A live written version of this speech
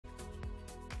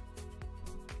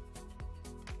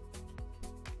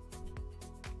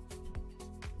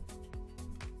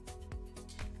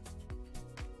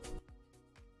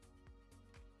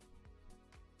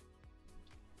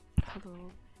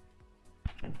Hello,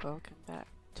 welcome back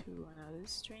to another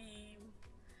stream.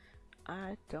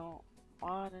 I don't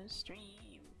wanna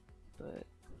stream, but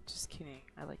just kidding,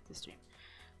 I like to stream.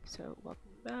 So,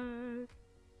 welcome back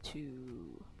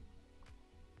to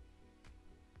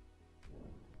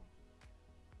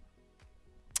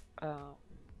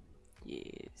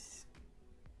yes.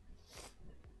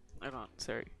 Hold on,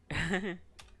 sorry. Hold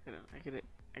on,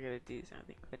 I gotta do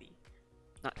something funny.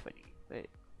 Not funny, but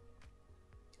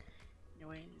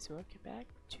anyways, welcome back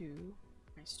to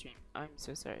my stream. I'm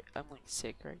so sorry, I'm like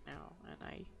sick right now and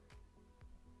I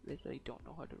literally don't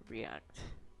know how to react.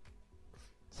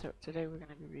 So today we're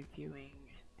gonna be reviewing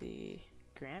the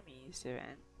Grammys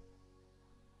event.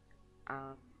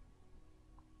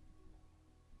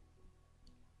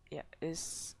 Yeah,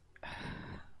 it's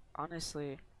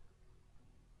honestly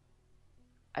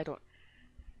I don't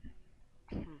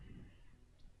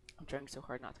I'm trying so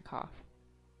hard not to cough.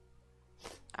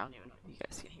 I don't even know if you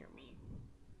guys can hear me.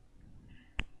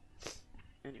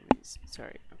 Anyways,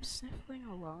 sorry, I'm sniffling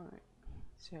a lot.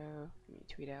 So let me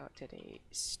tweet out today's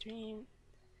streaming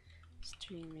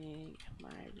my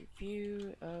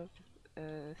review of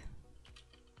the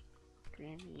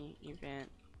Grammy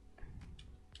event,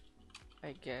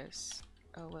 I guess.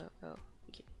 Oh.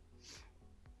 Okay.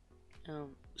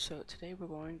 So today we're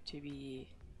going to be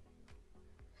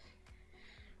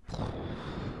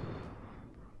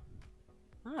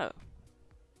oh,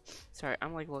 sorry,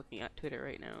 I'm like looking at Twitter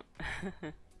right now.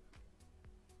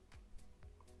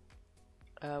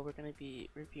 We're gonna be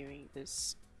reviewing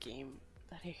this game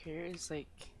that I hear is like,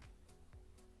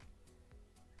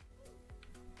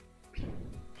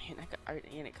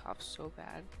 and it coughs so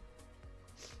bad.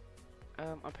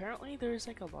 Apparently there's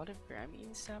like a lot of Grammy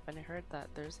and stuff, and I heard that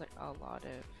there's like a lot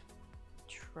of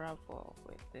trouble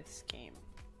with this game.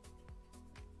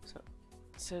 So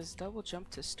it says double jump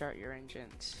to start your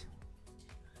engines.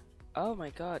 Oh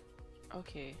my god.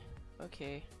 Okay.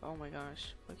 Oh my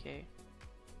gosh. Okay.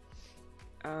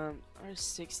 There's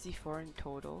 64 in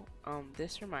total.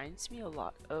 This reminds me a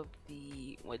lot of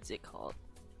the, what's it called?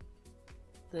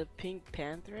 The Pink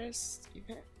Panthers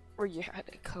event, where you had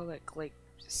to collect like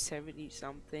 70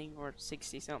 something or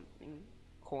 60 something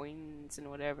coins and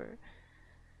whatever.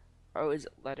 Or was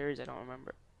it letters? I don't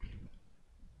remember.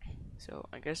 So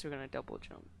I guess we're gonna double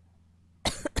jump.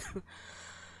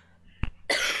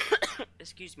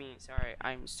 Excuse me, sorry,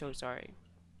 I'm so sorry.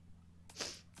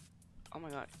 Oh my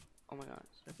god.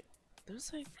 Okay.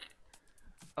 There's like,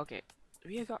 okay,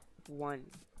 we got one.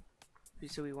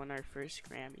 So we won our first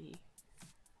Grammy.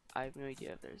 I have no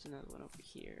idea if there's another one over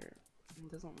here.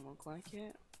 It doesn't look like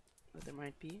it, but there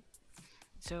might be.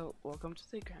 So welcome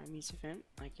to the Grammys event,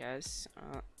 I guess.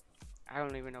 I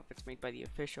don't even know if it's made by the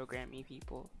official Grammy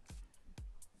people,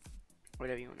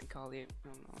 whatever you want to call it. I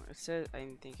don't know. It says,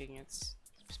 I'm thinking it's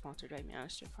sponsored by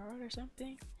MasterCard or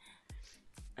something.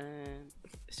 And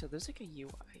so there's like a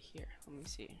UI here. Let me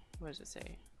see. What does it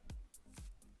say?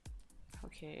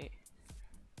 Okay.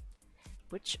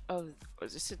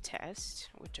 Was this a test?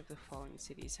 Which of the following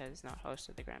cities has not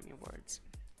hosted the Grammy Awards?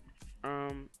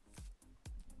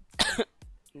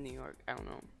 New York, I don't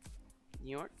know.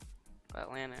 New York?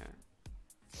 Atlanta.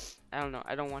 I don't know.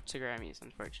 I don't watch the Grammys,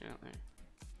 unfortunately.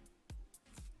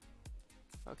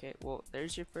 Okay, well,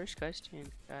 there's your first question,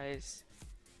 guys.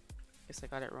 Guess I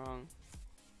got it wrong.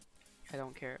 I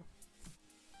don't care.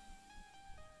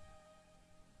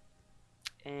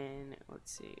 And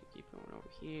let's see, keep going over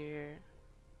here.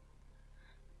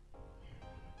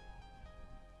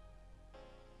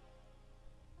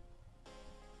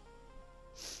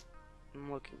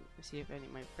 I'm looking to see if any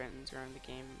of my friends are in the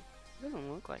game. It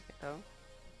doesn't look like it though.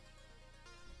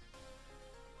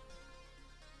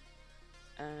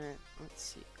 Let's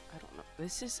see. I don't know.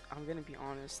 This is, I'm gonna be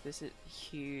honest, this is a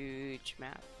huge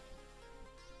map.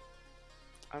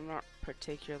 I'm not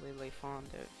particularly fond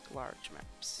of large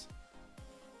maps.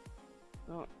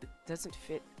 Well, it doesn't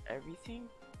fit everything.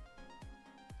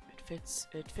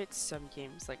 It fits some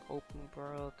games like open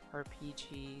world,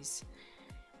 RPGs,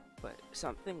 but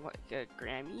something like a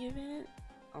Grammy event,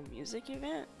 a music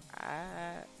event,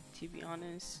 to be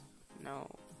honest, no,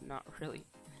 not really.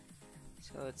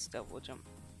 So let's double jump.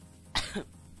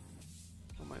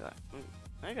 Oh my god,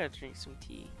 I gotta drink some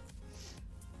tea.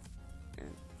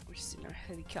 And we're just in our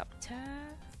helicopter.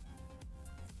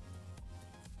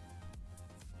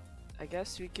 I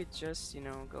guess we could just, you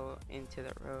know, go into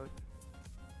the road.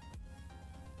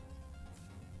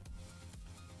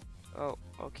 Oh,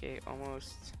 okay,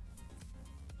 almost.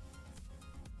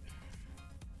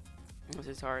 This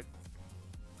is hard.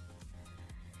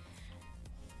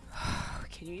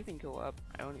 Can you even go up?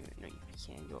 I don't even know if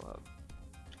you can go up.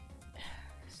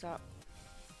 Stop.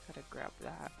 Gotta grab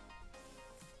that.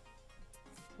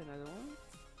 Another one?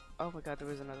 Oh my god, there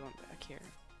was another one back here.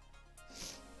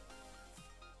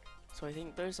 So I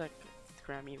think there's like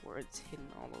Grammy awards hidden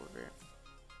all over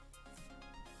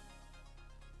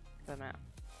the map.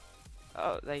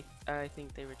 Oh, I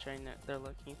think they were they're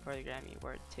looking for the Grammy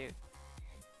award too.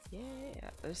 Yeah,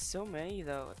 there's so many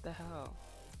though, what the hell?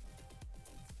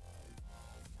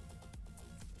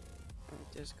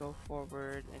 Just go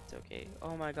forward, it's okay.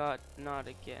 Oh my god, not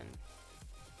again.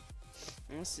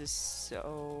 This is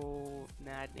so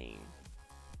maddening.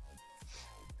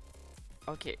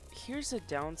 Okay, here's the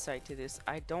downside to this.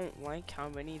 I don't like how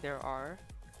many there are,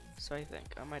 so I think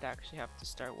I might actually have to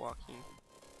start walking.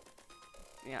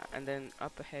 Yeah, and then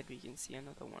up ahead we can see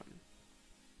another one.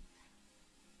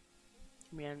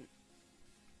 Man,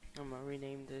 I'm gonna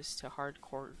rename this to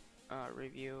hardcore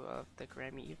review of the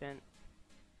Grammy event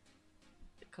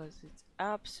because it's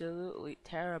absolutely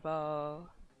terrible.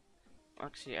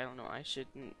 Actually, I don't know, I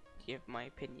shouldn't give my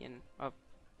opinion of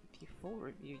the full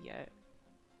review yet.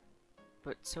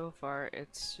 But so far,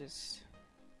 it's just...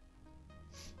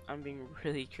 I'm being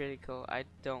really critical. I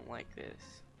don't like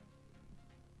this.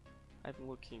 I'm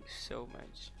looking so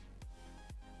much.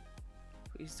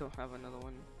 Please don't have another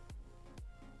one.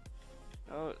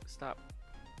 Oh, stop.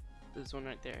 There's one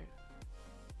right there.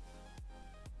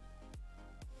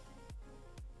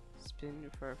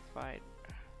 Spin for a fight.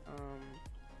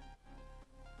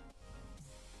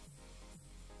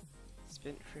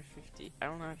 Spin for 50. I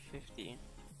don't have 50.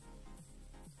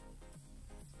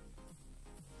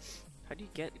 How do you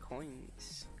get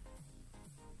coins?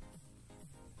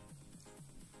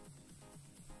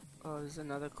 Oh, there's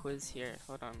another quiz here.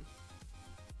 Hold on.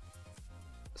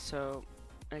 So,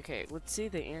 okay, let's see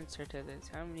the answer to this.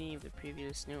 How many of the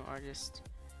previous new artists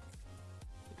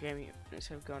Grammy winners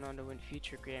have gone on to win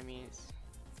future Grammys?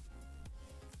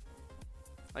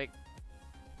 Like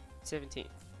 17.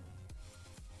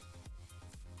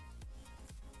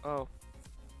 Oh,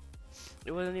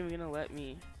 it wasn't even gonna let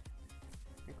me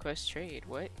request trade.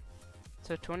 What?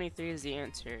 So 23 is the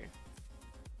answer.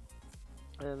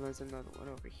 And then there's another one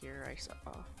over here. I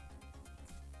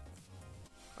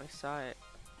saw it.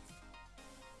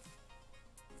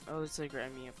 Oh, there's a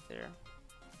Grammy up there.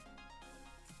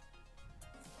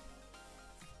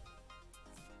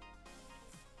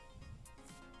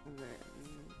 And then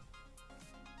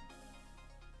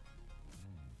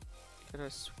could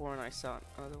have sworn I saw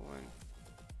another one.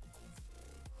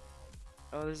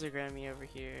 Oh, there's a Grammy over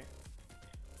here.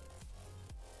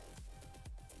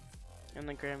 And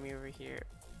the Grammy over here.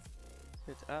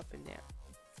 So it's up and down.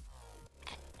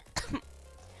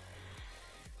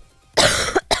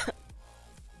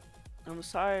 I'm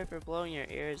sorry for blowing your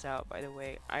ears out, by the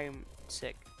way. I am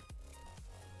sick.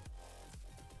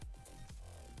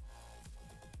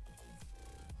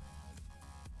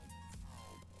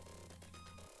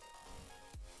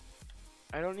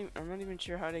 I'm not even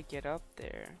sure how to get up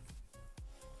there.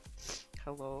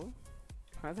 Hello?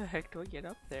 How the heck do I get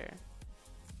up there?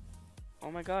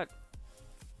 Oh my god.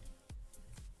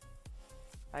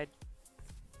 Okay.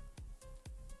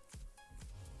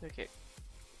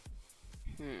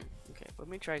 Okay, let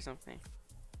me try something.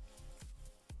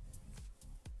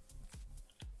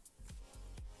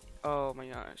 Oh my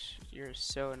gosh, you're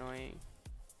so annoying.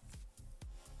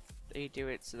 They do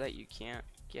it so that you can't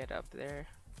get up there.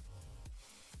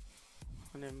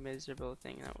 What a miserable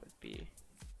thing that would be.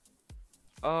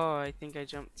 Oh, I think I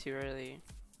jumped too early.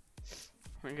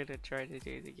 We're gonna try to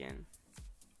do it again.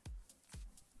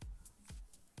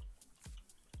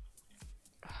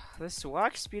 This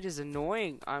walk speed is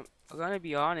annoying. I'm gonna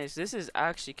be honest, this is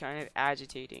actually kind of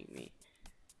agitating me.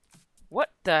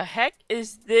 What the heck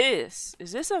is this?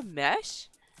 Is this a mesh?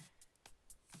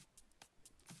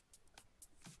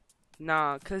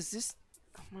 Nah, cause this,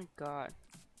 oh my god.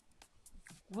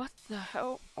 What the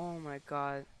hell? Oh my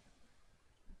god.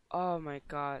 Oh my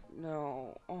god,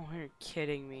 no. Oh, you're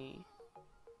kidding me.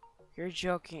 You're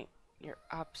joking. You're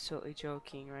absolutely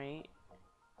joking, right?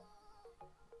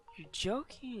 You're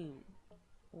joking.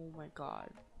 Oh my god.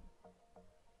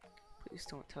 Please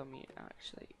don't tell me it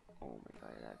actually. Oh my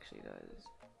god, it actually does.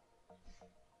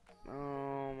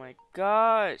 Oh my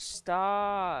gosh,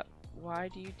 stop. Why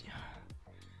do you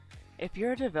if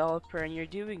you're a developer and you're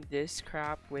doing this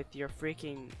crap with your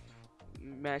freaking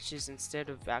meshes instead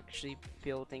of actually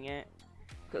building it,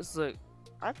 because look,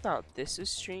 I thought this was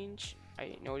strange. I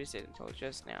didn't notice it until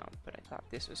just now, but I thought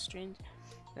this was strange.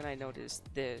 Then I noticed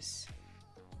this.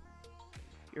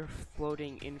 You're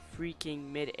floating in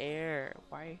freaking mid-air.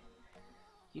 Why?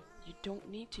 You don't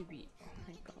need to be. Oh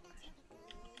my gosh.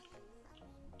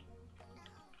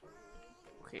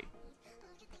 Okay.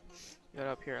 Got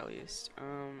up here at least.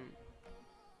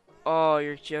 Oh,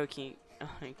 you're joking.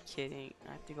 I'm kidding.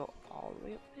 I have to go all the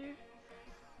way up there?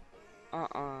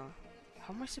 Uh-uh.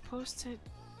 How am I supposed to?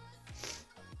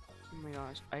 Oh my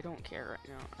gosh, I don't care right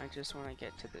now. I just want to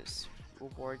get to this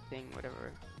reward thing,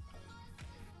 whatever.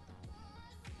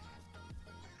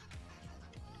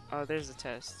 Oh, there's the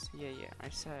test. Yeah, I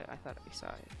saw it. I thought I saw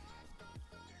it.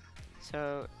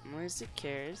 So, Music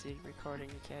Cares, a recording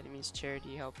academy's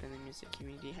charity help in the music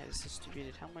community, has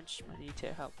distributed how much money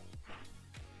to help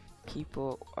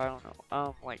people? I don't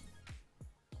know. Like,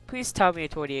 please tell me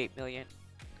 28 million.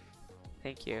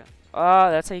 Thank you.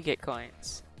 Oh, that's how you get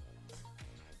coins.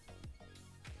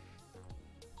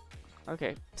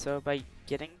 Okay, so by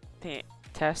getting the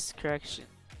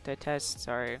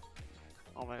sorry.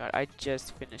 Oh my god, I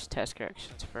just finished test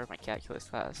corrections for my calculus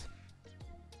class.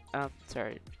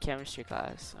 Sorry, chemistry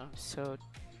class. I'm so.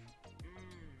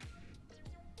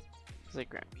 There's a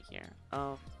Grammy here.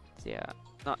 Yeah,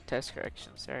 not test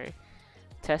corrections, sorry.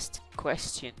 Test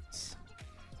questions.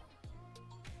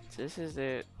 So this is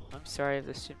it. I'm sorry if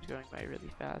this stream's going by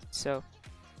really fast. So,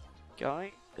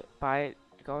 going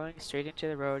straight into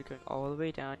the road, going all the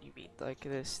way down, you meet like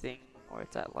this thing, or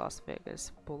it's at Las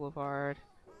Vegas Boulevard.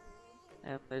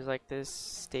 And there's like this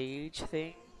stage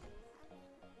thing.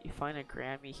 You find a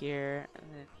Grammy here, and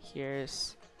then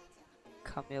here's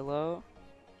Camilo,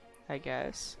 I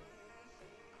guess.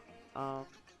 Let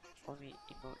me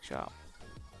emote shop.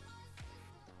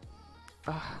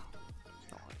 Don't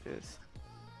like this.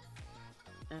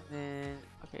 And then,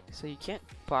 okay, so you can't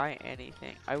buy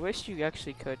anything. I wish you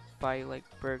actually could buy like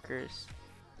burgers.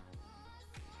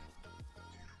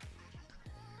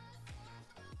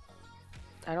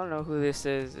 I don't know who this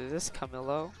is. Is this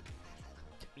Camilo?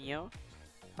 Camillo?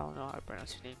 I don't know how to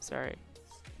pronounce your name, sorry.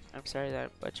 I'm sorry that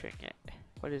I'm butchering it.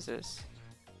 What is this?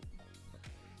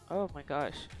 Oh my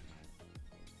gosh.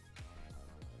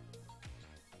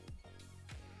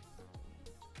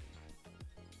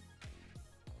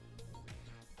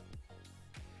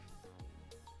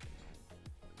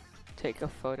 Take a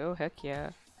photo? Heck yeah.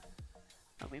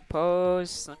 Let me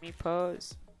pose. Let me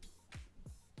pose.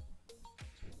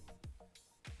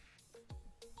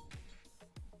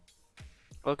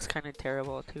 Looks kind of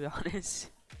terrible, to be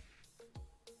honest.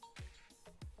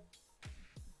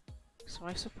 So am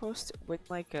I supposed to win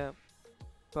like a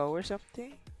bow or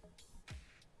something?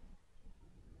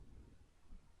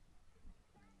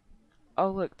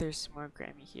 Oh look, there's more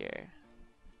Grammy here.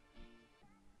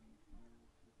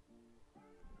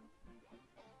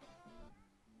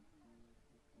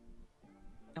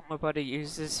 I'm about to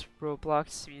use this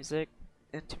Roblox music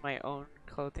into my own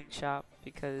clothing shop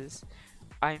because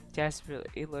I'm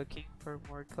desperately looking for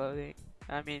more clothing.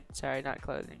 I mean, sorry, not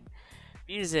clothing.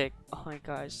 Music. Oh my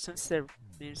gosh, since the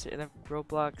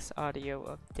Roblox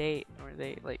audio update, or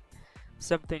they like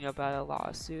something about a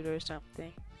lawsuit or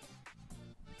something,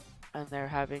 and they're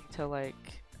having to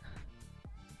like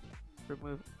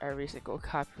remove every single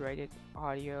copyrighted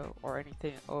audio or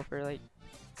anything over like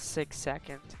 6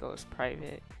 seconds goes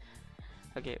private.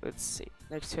 Okay, let's see.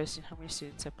 Next question: how many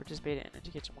students have participated in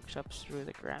education workshops through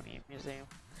the Grammy Museum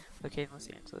located in Los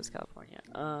Angeles, California?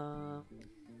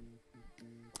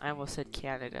 I almost said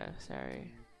Canada,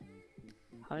 sorry.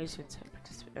 How many students have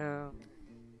participated?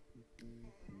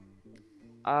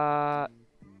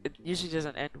 It usually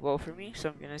doesn't end well for me, so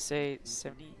I'm gonna say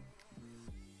 70.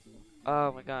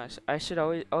 Oh my gosh, I should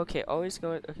always, okay, always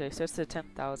go with, okay, so it's the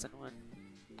 10,000 one.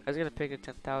 I was gonna pick a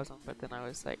 10,000, but then I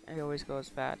was like, it always goes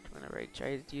bad whenever I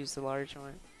try to use the large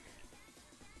one.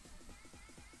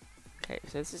 Okay,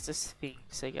 so this is the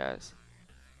Sphinx, I guess.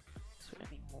 Is there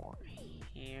any more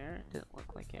here? Didn't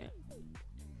look like it.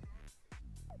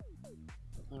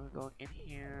 Then we're going in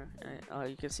here, and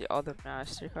you can see all the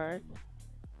MasterCard.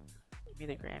 Give me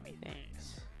the Grammy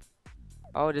things.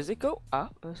 Oh, does it go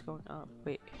up? Oh, it's going up.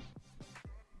 Wait.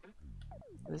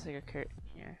 There's like a curtain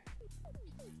here.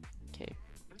 Okay,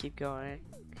 keep going,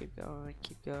 keep going,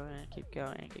 keep going, keep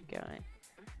going, keep going.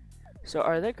 So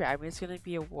are the Grammys gonna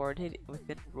be awarded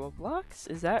within Roblox?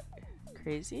 Is that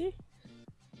crazy?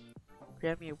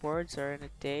 Grammy Awards are in a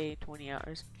day, 20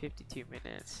 hours, and 52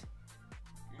 minutes.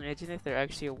 Imagine if they're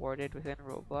actually awarded within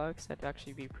Roblox. That'd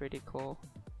actually be pretty cool.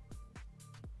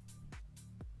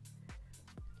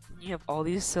 You have all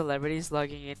these celebrities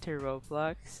logging into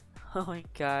Roblox. Oh my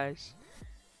gosh.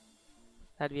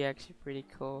 That'd be actually pretty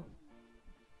cool.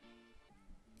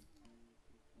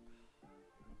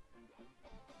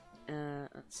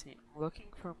 Let's see. I'm looking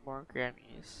for more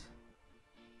Grammys.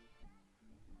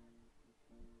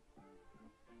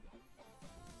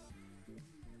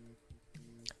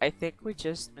 I think we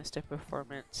just missed a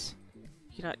performance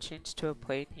You cannot change to a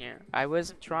plane here. I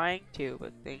wasn't trying to,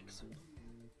 but thanks.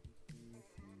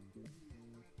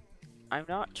 I'm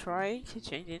not trying to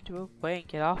change into a plane.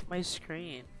 Get off my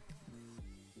screen.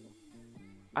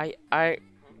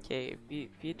 Okay, if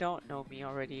you don't know me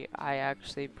already, I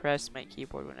actually press my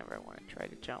keyboard whenever I want to try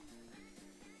to jump.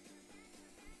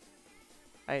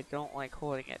 I don't like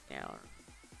holding it down.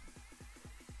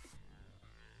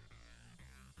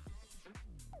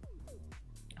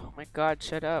 Oh my god,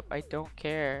 shut up. I don't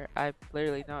care. I'm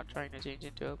literally not trying to change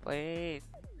into a plane.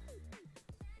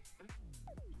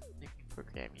 Looking for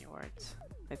Grammy Awards.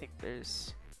 I think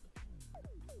there's...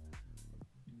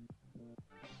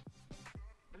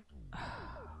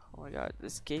 Oh my god,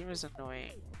 this game is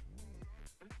annoying.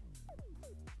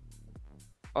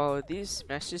 Oh, these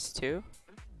meshes too?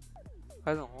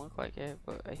 Doesn't look like it,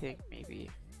 but I think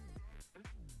maybe.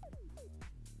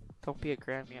 Don't be a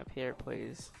Grammy up here,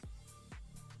 please.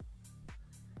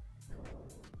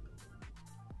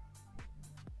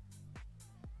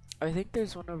 I think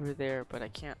there's one over there, but I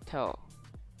can't tell.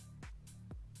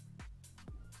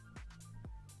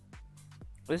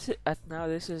 Now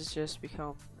this has just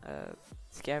become a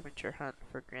scavenger hunt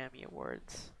for Grammy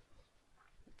Awards.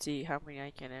 Let's see how many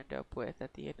I can end up with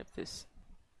at the end of this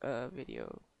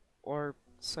video or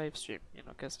live stream, you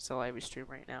know, because it's a live stream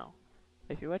right now.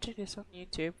 If you're watching this on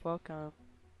YouTube, welcome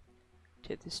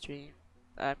to the stream.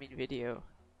 I mean video.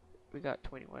 We got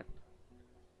 21.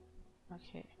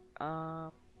 Okay.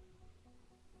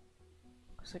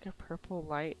 Looks like a purple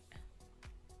light.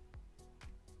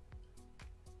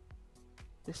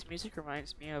 This music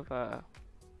reminds me of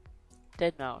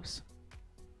Dead Mouse.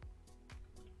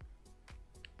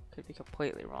 Could be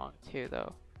completely wrong too,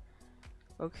 though.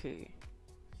 Okay.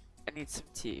 I need some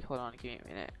tea. Hold on, give me a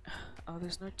minute. Oh,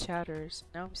 there's no chatters.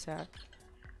 Now I'm sad.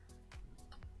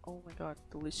 Oh my god,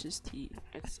 delicious tea.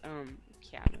 It's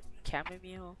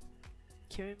chamomile,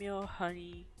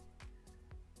 honey,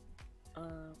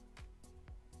 and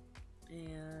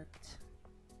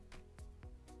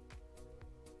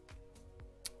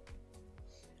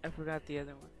I forgot the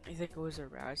other one. I think it was a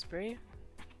raspberry.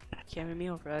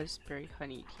 Chamomile, raspberry,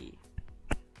 honey tea.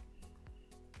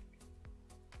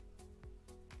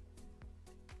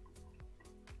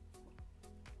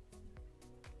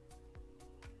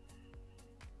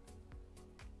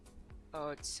 Oh,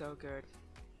 it's so good.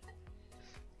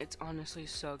 It's honestly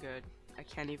so good. I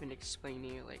can't even explain to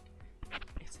you, like,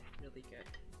 it's really good.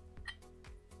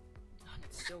 And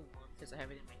it's still warm because I have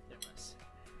it in my thermos.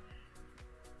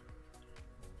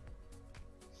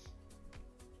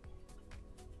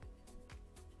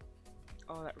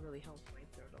 Oh, that really helped my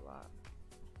throat a lot.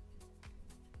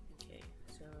 Okay,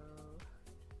 so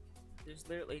there's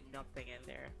literally nothing in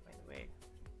there, by the way.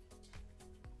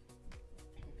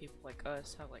 People like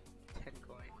us have like 10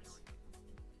 coins.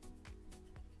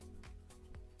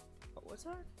 What was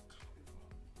that?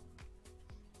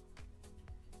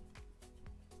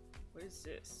 What is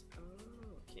this? Oh,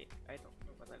 okay. I don't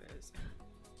know what that is.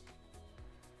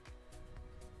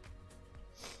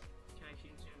 Can I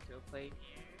change it into a plane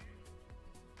here?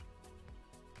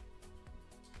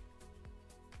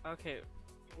 Okay,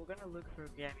 we're gonna look for a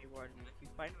Grammy Award, and if we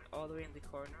find one all the way in the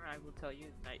corner, I will tell you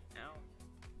right now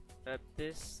that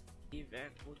this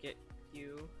event will get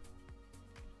you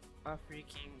a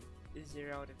freaking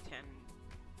 0 out of 10.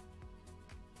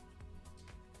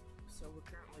 So we're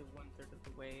currently 1/3 of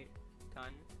the way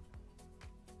done.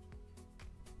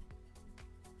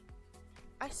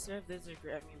 I swear if there's a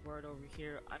Grammy Award over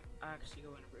here, I'm actually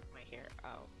going to rip my hair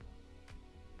out.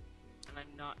 And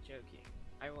I'm not joking.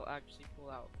 I will actually pull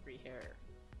out 3 hair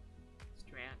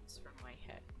strands from my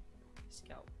head,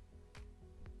 scalp.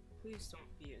 Please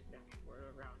don't be a Grammy Award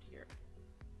around here.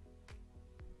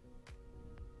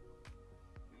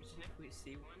 Imagine if we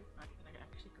see one, I'm gonna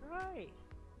actually cry.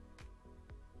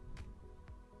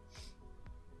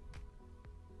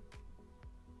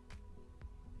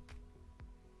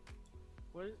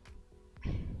 What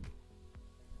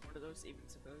are those even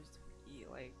supposed to be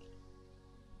like?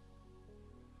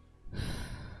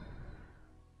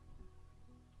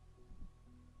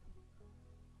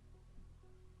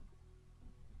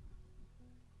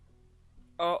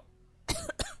 Oh.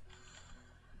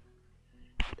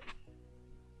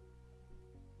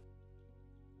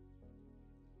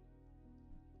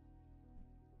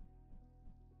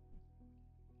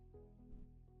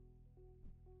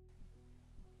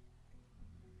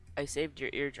 I saved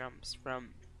your eardrums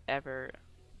from ever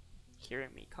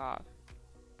hearing me cough,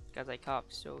 because I cough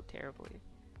so terribly.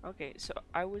 Okay, so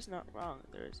I was not wrong.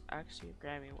 There's actually a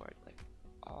Grammy Award, like,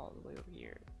 all the way over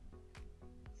here.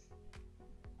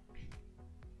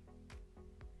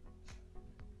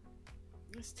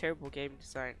 This is terrible game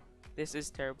design. This is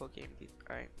terrible game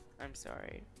design. I'm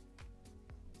sorry.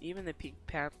 Even the Pink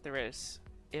Pantheress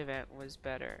event was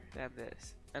better than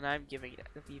this, and I'm giving it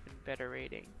an even better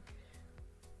rating.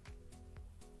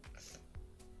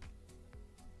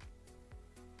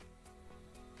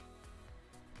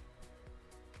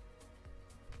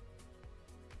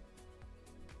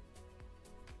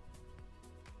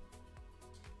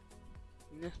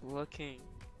 Just looking.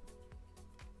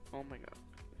 Oh my god.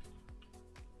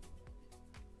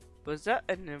 Was that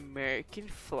an American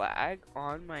flag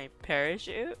on my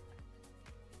parachute?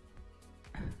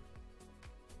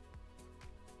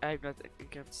 I have nothing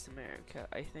against America.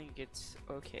 I think it's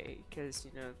okay because,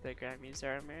 you know, the Grammys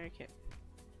are American.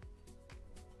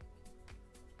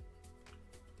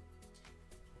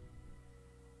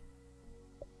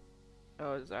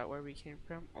 Oh, is that where we came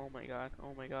from? Oh my god,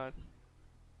 oh my god.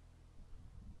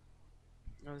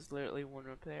 I was literally one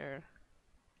up there.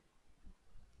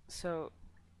 So,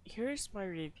 here's my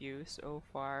review so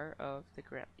far of the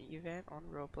Grammy event on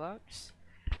Roblox.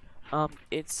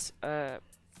 It's I'm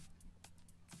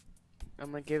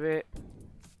gonna give it.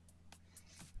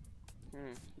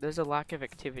 There's a lack of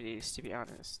activities, to be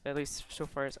honest. At least so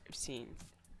far as I've seen.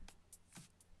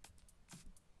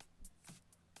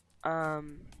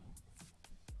 I'm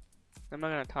not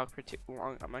gonna talk for too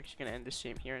long. I'm actually gonna end the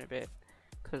stream here in a bit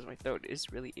because my throat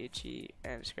is really itchy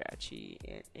and scratchy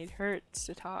and it hurts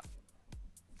to talk.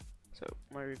 So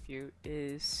my review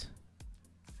is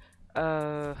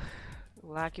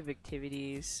lack of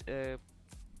activities. The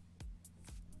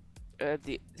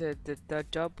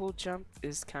double jump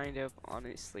is kind of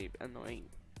honestly annoying.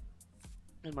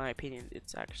 In my opinion,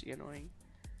 it's actually annoying.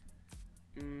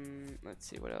 Let's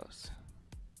see what else.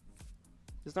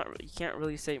 There's not you can't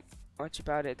really say much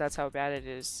about it. That's how bad it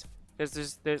is.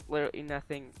 Because there's literally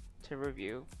nothing to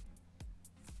review.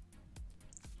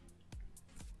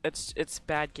 It's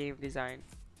bad game design.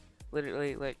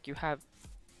 Literally, like, you have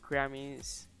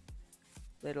Grammys,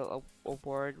 little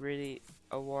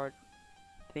award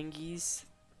thingies,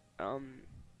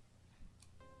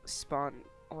 spawn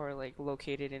or like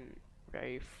located in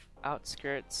very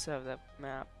outskirts of the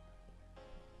map.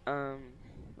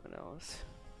 What else?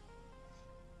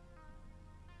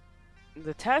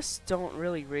 The tests don't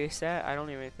really reset. I don't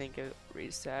even think it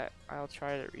reset. I'll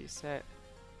try to reset.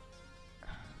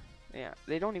 Yeah,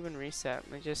 they don't even reset.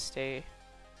 They just stay.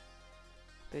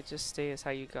 They just stay as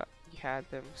how you had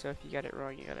them. So if you got it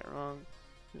wrong, you got it wrong.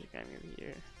 There's a Grammy over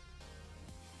here.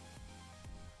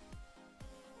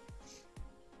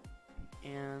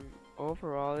 And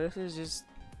overall, this is just,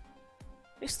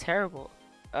 it's terrible.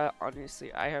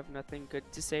 Honestly, I have nothing good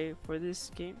to say for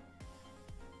this game.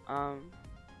 I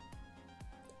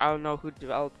don't know who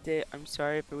developed it. I'm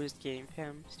sorry if it was Game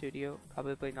Fam Studio.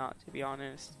 Probably not, to be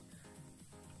honest.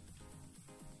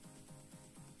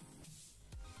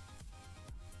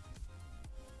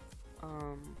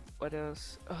 What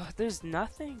else? There's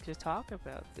nothing to talk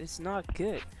about. It's not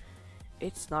good.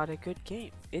 It's not a good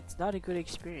game. It's not a good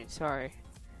experience. Sorry.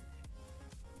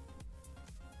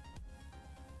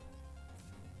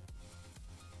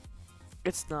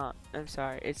 It's not. I'm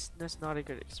sorry. It's not a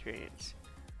good experience.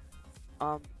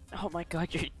 Oh my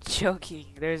god, you're joking.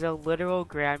 There's a literal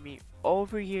Grammy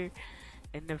over here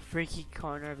in the freaking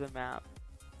corner of the map.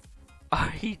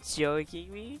 Are you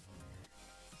joking me?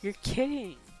 You're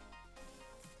kidding.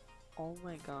 Oh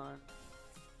my god.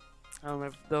 I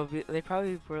don't know. They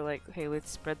probably were like, hey,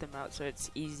 let's spread them out so it's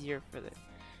easier for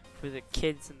the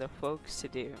kids and the folks to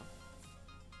do.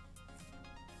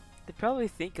 They probably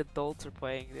think adults are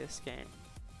playing this game.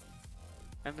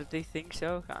 And if they think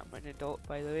so, I'm an adult,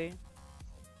 by the way.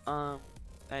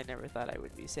 I never thought I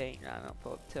would be saying that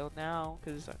until now,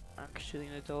 because I'm actually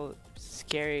an adult. It's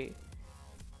scary.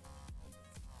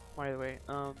 By the way,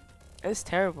 it's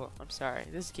terrible. I'm sorry.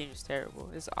 This game is terrible.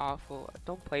 It's awful.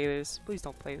 Don't play this. Please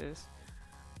don't play this.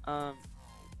 And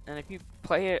if you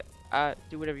play it,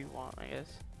 do whatever you want, I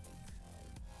guess.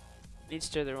 Each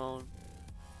to their own.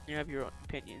 You have your own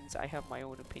opinions. I have my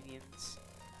own opinions.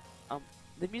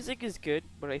 The music is good,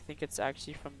 but I think it's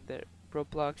actually from the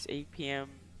Roblox APM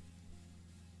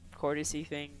courtesy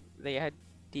thing. They had to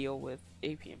deal with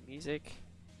APM music.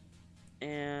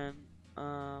 And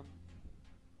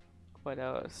what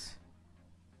else?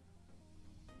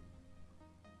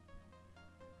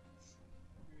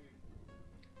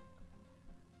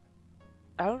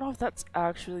 I don't know if that's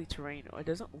actually terrain. It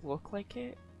doesn't look like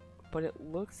it, but it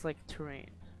looks like terrain.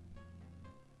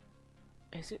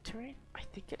 Is it terrain? I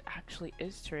think it actually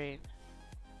is terrain.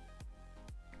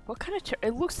 What kind of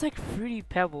it looks like Fruity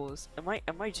Pebbles.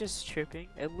 Am I just tripping?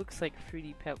 It looks like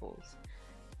Fruity Pebbles.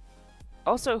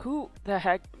 Also, who the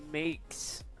heck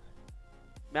makes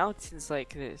mountains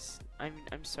like this? I mean,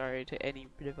 I'm sorry to any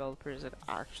developers that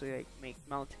actually like make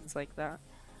mountains like that.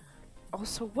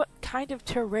 Also, what kind of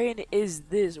terrain is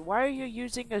this? Why are you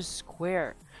using a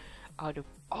square? Out of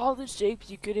all the shapes,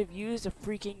 you could have used a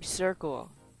freaking circle.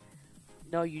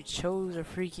 No, you chose a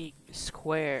freaking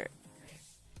square.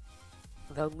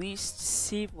 The least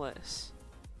seamless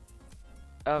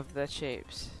of the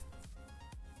shapes.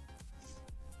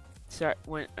 Sorry,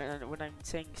 when I'm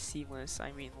saying seamless,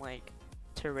 I mean like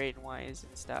terrain-wise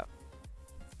and stuff.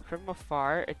 From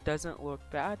afar, it doesn't look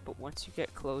bad, but once you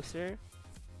get closer,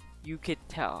 you can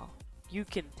tell. You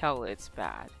can tell it's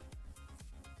bad.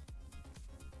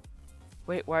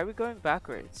 Wait, why are we going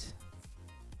backwards?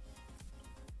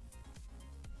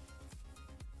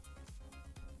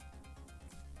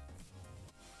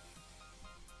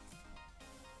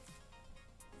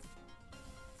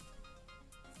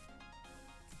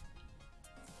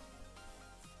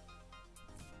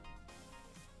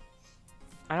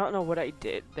 I don't know what I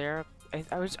did there.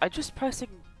 I just pressing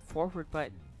forward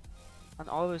button, and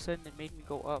all of a sudden it made me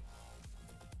go up.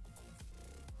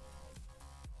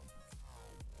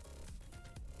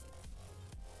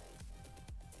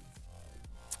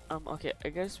 Okay, I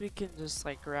guess we can just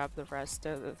like grab the rest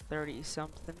of the 30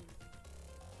 something.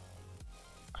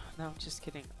 No, I'm just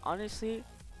kidding. Honestly,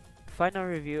 final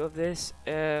review of this,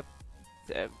 1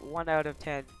 out of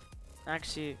 10.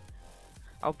 Actually,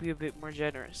 I'll be a bit more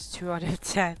generous. 2 out of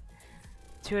 10.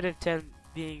 2 out of 10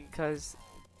 being because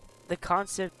the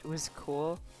concept was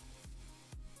cool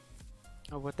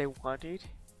of what they wanted,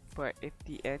 but at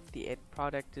the end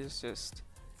product is just,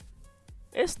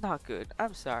 it's not good.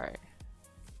 I'm sorry.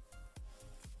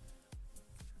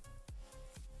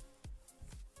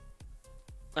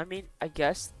 I mean, I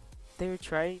guess they were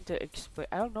trying to explain.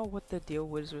 I don't know what the deal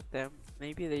was with them.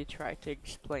 Maybe they tried to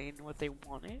explain what they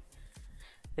wanted.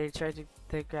 They tried to.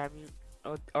 The Grammy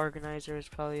organizer is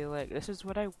probably like, "This is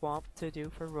what I want to do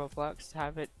for Roblox. To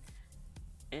have it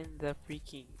in the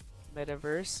freaking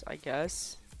metaverse, I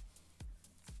guess.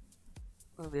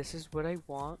 Well, this is what I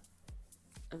want,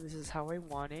 and this is how I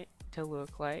want it to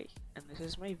look like, and this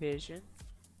is my vision."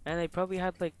 And they probably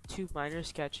had like 2 minor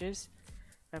sketches.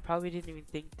 I probably didn't even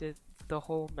think that the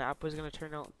whole map was gonna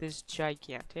turn out this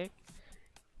gigantic.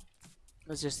 It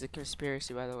was just a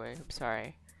conspiracy, by the way. I'm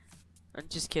sorry. I'm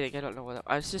just kidding. I don't know what that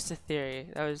was. Just a theory.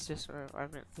 That was just what I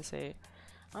meant to say.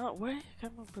 Oh, where did I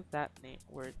come up with that name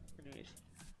word? Anyways.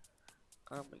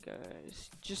 Oh my gosh.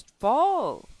 Just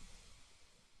fall!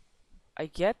 I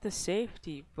get the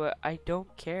safety, but I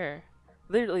don't care.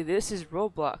 Literally, this is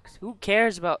Roblox. Who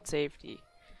cares about safety?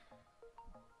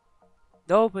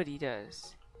 Nobody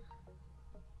does.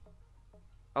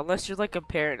 Unless you're like a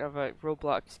parent of a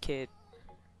Roblox kid.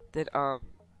 Then,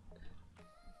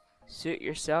 suit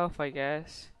yourself, I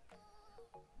guess.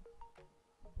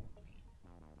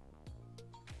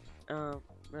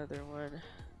 Another one.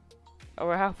 Oh,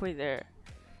 we're halfway there.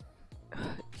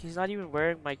 He's not even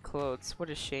wearing my clothes. What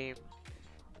a shame.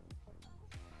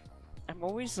 I'm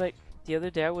always like, the other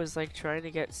day I was like trying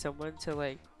to get someone to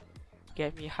like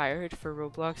get me hired for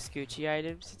Roblox Gucci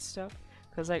items and stuff.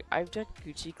 Cause like I've done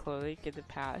Gucci clothing in the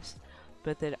past,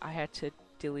 but then I had to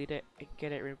delete it and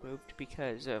get it removed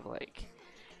because of like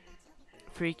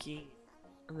freaking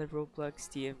the Roblox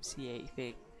DMCA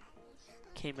thing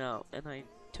came out, and I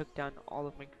took down all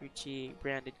of my Gucci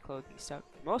branded clothing stuff.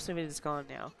 Most of it is gone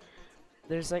now.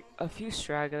 There's like a few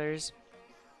stragglers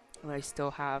that I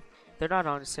still have. They're not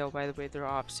on sale, by the way, they're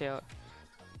off sale.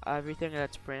 Everything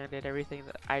that's branded, everything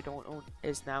that I don't own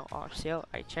is now off sale.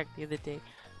 I checked the other day.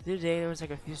 The other day there was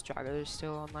like a few stragglers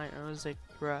still online, and I was like,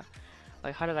 bruh,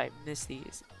 like how did I miss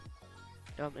these?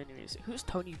 Anyways, who's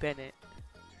Tony Bennett?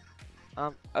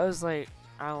 I was like,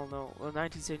 I don't know, well,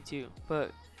 1972,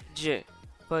 but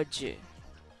budget.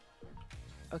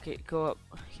 Okay, go up.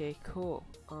 Okay, cool.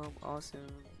 Awesome.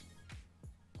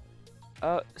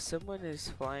 Oh, someone is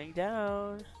flying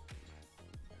down.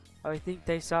 Oh, I think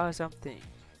they saw something.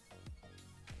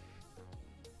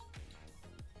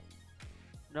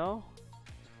 No?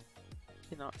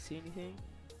 Cannot see anything?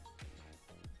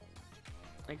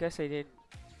 I guess I didn't.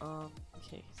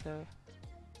 Okay, so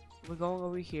we're going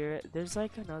over here. There's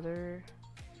like another,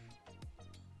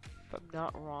 if I'm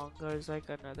not wrong, there's like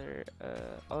another,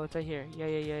 oh, it's right here.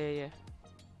 Yeah.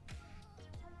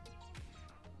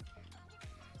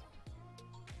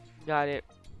 Got it.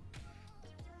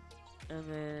 And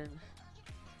then,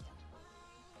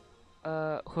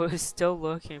 we're still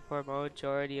looking for a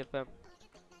majority of them.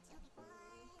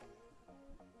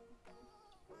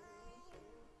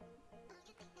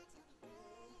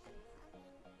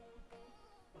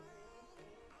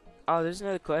 Oh, there's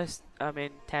another quest. I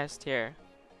mean, test here.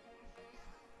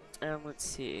 And let's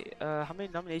see. How many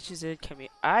nominations did Camille?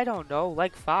 I don't know,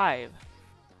 like 5.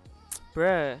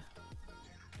 Bruh.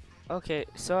 Okay,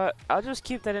 so I'll just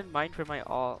keep that in mind for my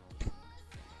alt.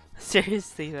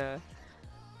 Seriously though.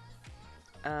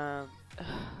 Um,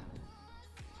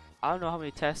 I don't know how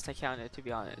many tests I counted, to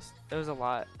be honest. It was a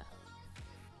lot.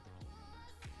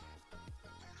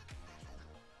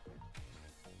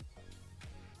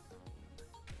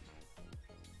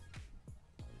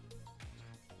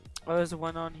 Oh, there's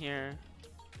one on here.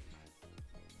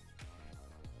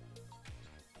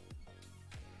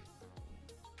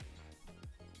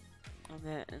 And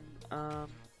then, I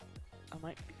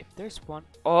might, if there's one,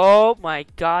 oh my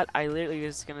god, I literally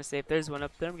was gonna say if there's one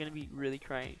up there, I'm gonna be really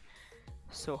crying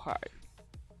so hard.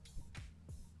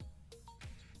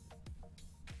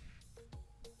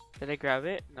 Did I grab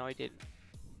it? No, I didn't.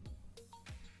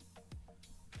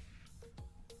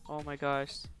 Oh my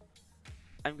gosh.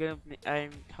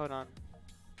 Hold on.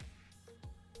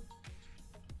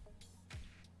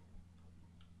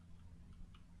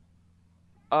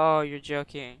 Oh, you're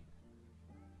joking.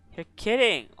 You're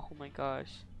kidding. Oh my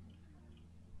gosh.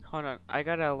 Hold on, I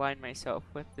gotta align myself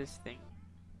with this thing.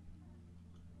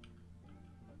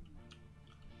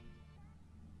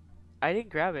 I didn't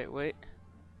grab it, wait.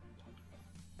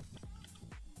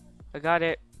 I got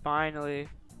it, finally.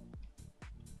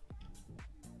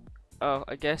 Oh,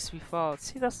 I guess we fall.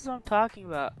 See, that's what I'm talking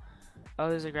about. Oh,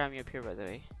 there's a Grammy up here, by the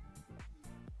way.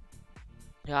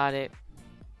 Got it.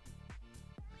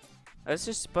 Is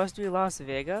this supposed to be Las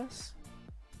Vegas?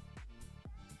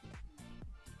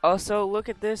 Also, look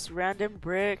at this random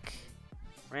brick.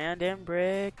 Random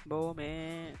brick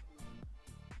moment.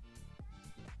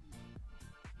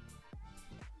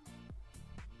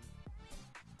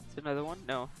 Is another one?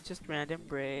 No, just random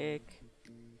brick.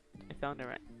 I found a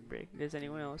random brick. Does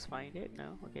anyone else find it?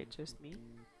 No? Okay, just me.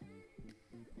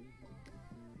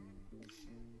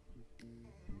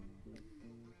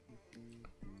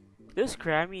 This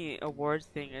Grammy award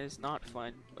thing is not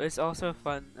fun. It's also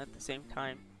fun at the same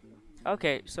time.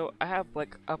 Okay, so I have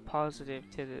like a positive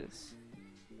to this.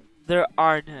 There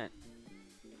are none.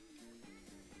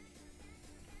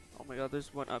 Oh my god,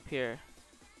 there's one up here.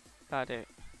 Got it.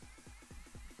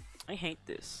 I hate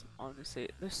this, honestly.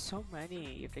 There's so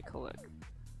many you have to collect.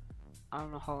 I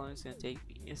don't know how long it's gonna take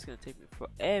me. It's gonna take me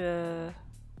forever.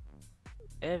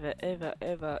 Ever. It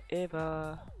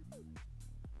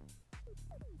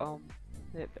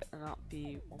better not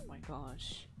be. Oh my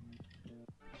gosh.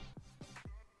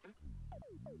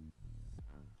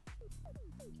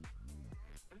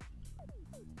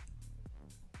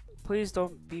 Please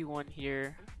don't be one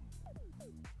here.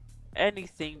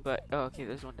 Anything but. Oh, okay,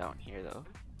 there's one down here though.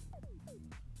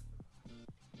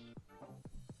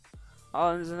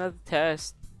 Oh, there's another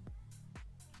test.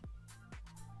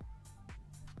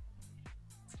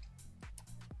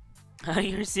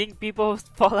 You're seeing people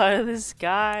fall out of the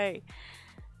sky.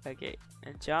 Okay,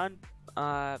 and John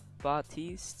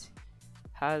Baptiste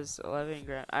has 11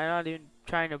 grand. I'm not even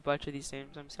trying to butcher these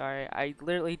names. I'm sorry. I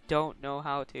literally don't know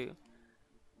how to.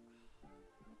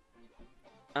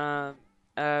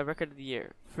 Record of the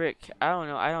year. Frick. I don't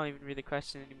know. I don't even read the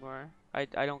question anymore. I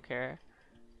don't care.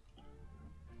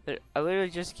 I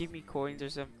literally just give me coins or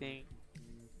something.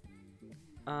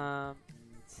 Let's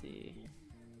see.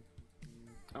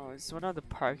 Oh, there's one on the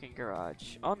parking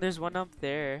garage. Oh, there's one up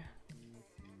there.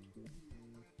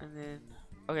 And then,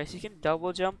 okay, so you can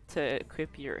double jump to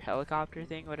equip your helicopter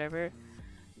thing, whatever.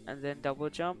 And then double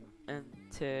jump and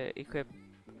to equip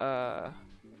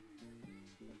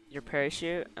your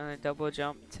parachute, and then double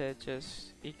jump to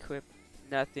just equip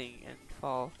nothing and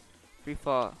fall, free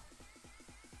fall.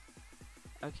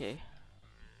 Okay.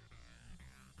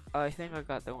 I think I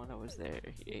got the one that was there.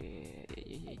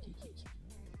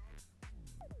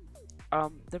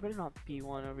 There better not be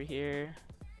one over here,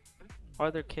 or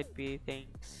there could be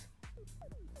things.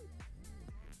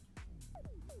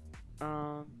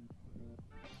 Man,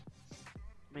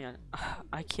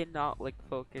 I cannot like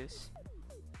focus.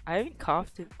 I haven't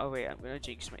coughed in. Oh wait, I'm gonna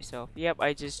jinx myself. Yep,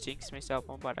 I just jinxed myself.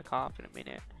 I'm about to cough in a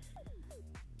minute.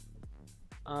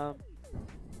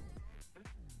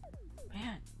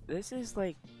 Man, this is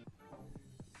like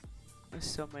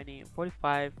so many.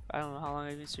 45. I don't know how long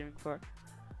I've been streaming for.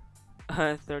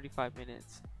 35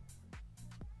 minutes.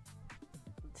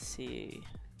 Let's see.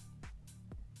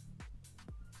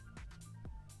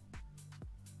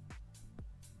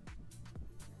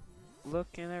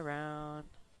 Looking around.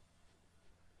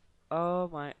 Oh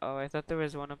my, oh, I thought there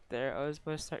was one up there. I was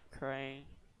supposed to start crying.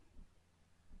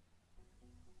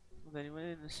 Was anyone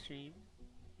in the stream?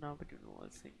 Nobody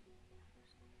watching.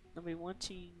 Nobody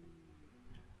watching.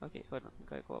 Okay, hold on.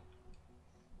 Gotta go up.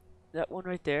 That one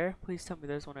right there. Please tell me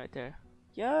there's one right there.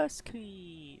 Yes,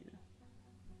 queen.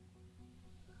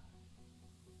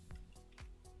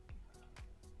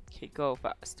 Okay, go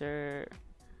faster.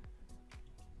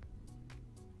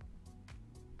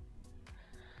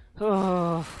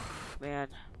 Oh, man.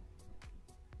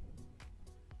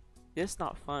 It's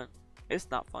not fun. It's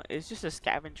not fun. It's just a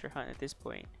scavenger hunt at this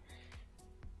point.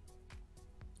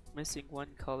 Missing one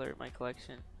color in my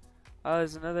collection. Oh,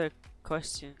 there's another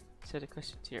question. Set of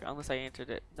questions here. Unless I answered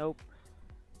it. Nope.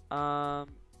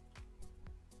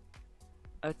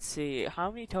 Let's see. How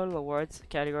many total awards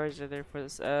categories are there for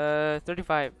this?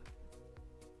 35.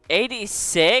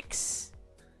 86?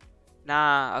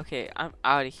 Nah, okay. I'm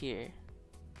out of here.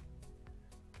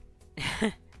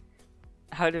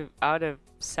 out of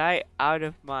sight, out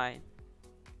of mind.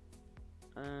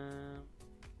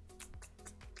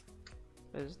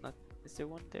 There's not. Is there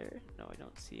one there? No, I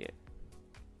don't see it.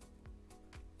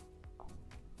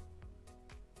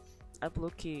 I'm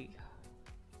looking.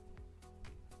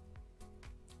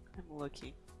 I'm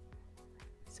looking.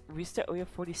 We have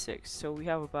 46, so we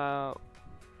have about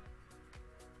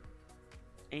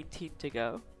 18 to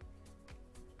go.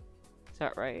 Is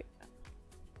that right?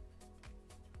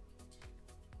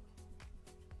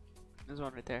 There's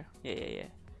one right there. Yeah.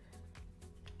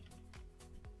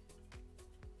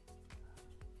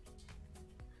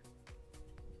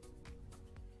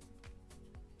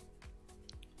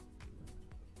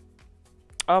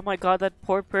 Oh my god, that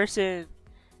poor person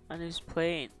on his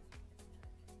plane.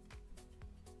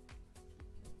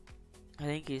 I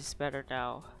think he's better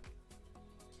now.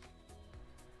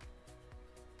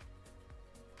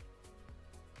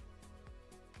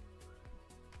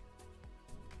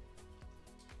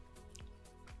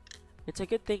 It's a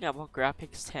good thing about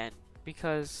graphics 10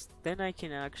 because then I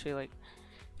can actually like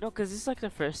because this is like the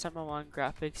first time I'm on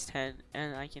graphics 10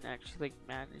 and I can actually like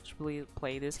manageably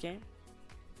play this game.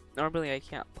 Normally I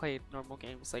can't play normal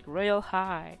games like Royal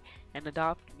High and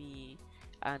Adopt Me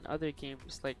and other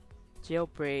games like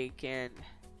Jailbreak and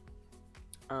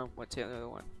what's the other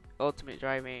one? Ultimate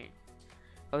Driving.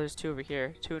 Oh, there's two over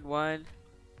here. 2 and 1.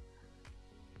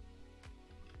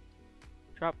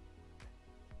 Drop.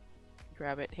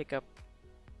 Grab it. Hiccup.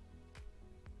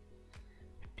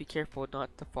 Be careful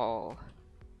not to fall.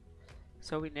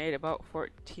 So we need about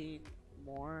 14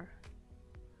 more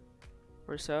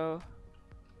or so.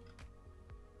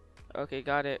 Okay,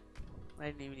 got it. I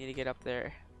didn't even need to get up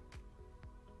there.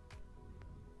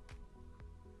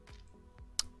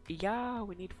 Yeah,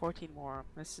 we need 14 more.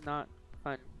 This is not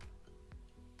fun.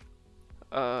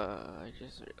 I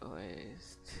just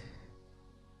realized.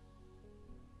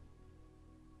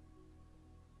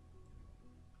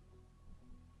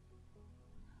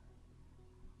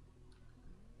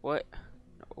 What?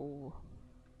 No.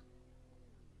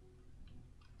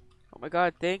 Oh my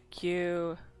god, thank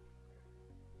you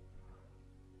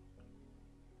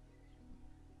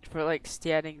for like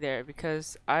standing there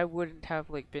because I wouldn't have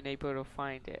like been able to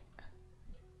find it.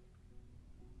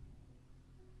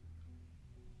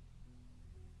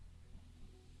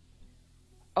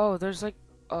 Oh, there's like,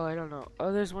 oh, I don't know.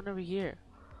 Oh, there's one over here.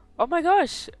 Oh my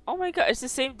gosh. Oh my god, it's the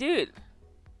same dude.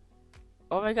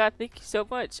 Oh my god, thank you so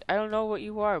much. I don't know what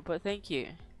you are, but thank you.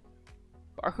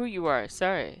 Or who you are,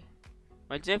 sorry.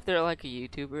 Imagine if they're like a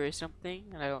YouTuber or something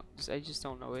and I just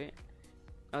don't know it.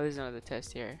 Oh, there's another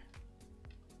test here.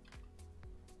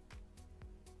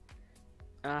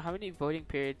 How many voting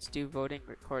periods do voting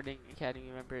recording academy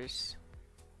members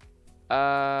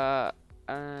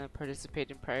participate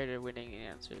in prior to winning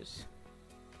answers?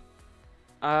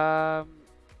 I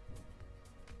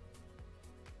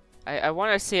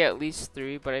want to say at least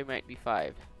 3, but it might be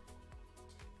 5.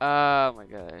 Oh my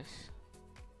gosh.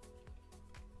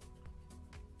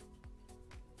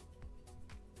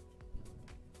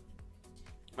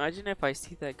 Imagine if I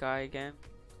see that guy again.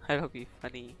 That'll be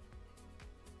funny.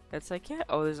 That's like, yeah.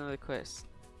 Oh, there's another quiz.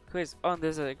 Oh, and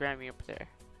there's a Grammy up there.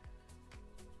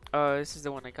 Oh, this is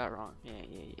the one I got wrong. Yeah.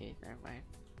 Never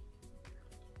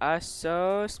mind.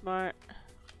 So smart.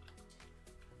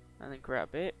 And then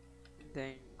grab it.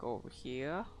 Then go over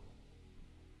here.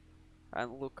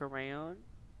 And look around.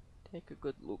 Take a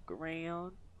good look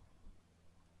around.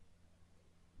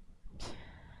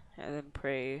 And then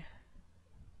pray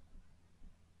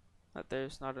that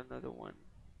there's not another one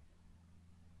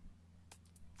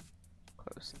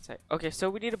close inside. Okay, so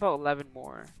we need about 11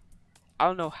 more. I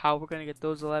don't know how we're gonna get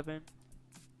those 11,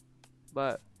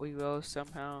 but we will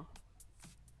somehow.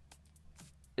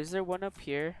 Is there one up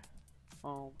here?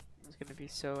 Oh, I was gonna be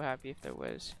so happy if there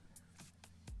was.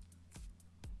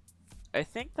 I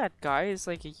think that guy is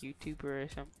like a YouTuber or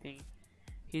something.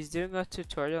 He's doing a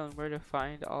tutorial on where to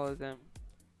find all of them.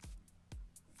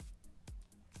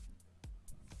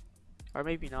 Or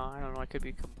maybe not, I don't know, I could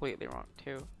be completely wrong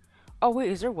too. Oh wait,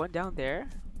 is there one down there?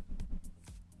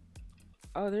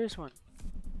 Oh, there's one.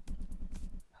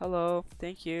 Hello,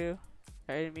 thank you.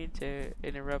 I didn't mean to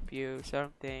interrupt you,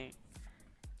 something.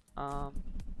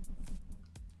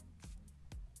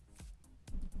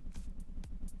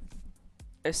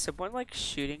 Is someone like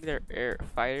shooting their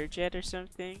fighter jet or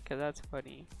something? Cause that's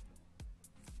funny.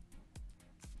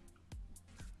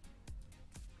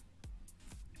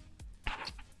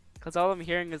 Cause all I'm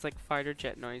hearing is like fighter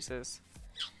jet noises.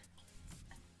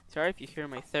 Sorry if you hear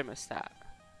my thermostat.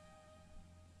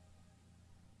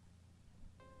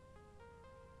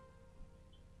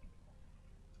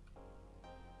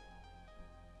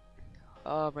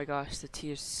 Oh my gosh, the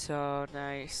tea is so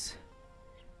nice.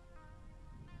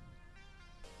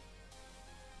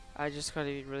 I just gotta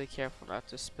be really careful not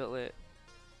to spill it.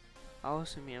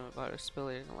 Also mean I'm about to spill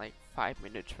it in like 5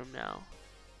 minutes from now.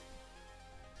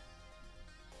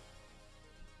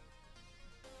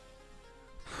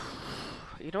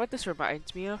 You know what this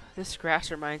reminds me of? This grass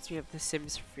reminds me of The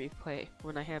Sims free play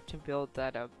when I have to build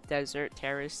that desert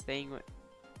terrace thing,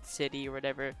 city or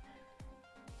whatever.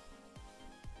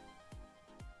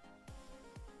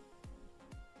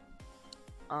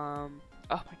 Oh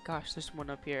my gosh, there's one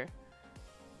up here.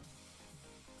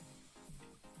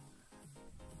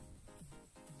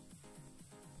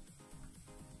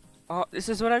 Oh, this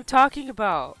is what I'm talking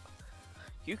about.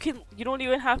 You don't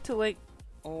even have to like,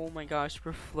 oh my gosh,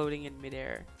 we're floating in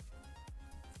midair.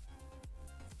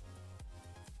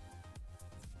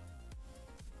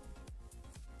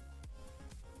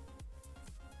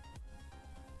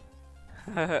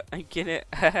 I get it.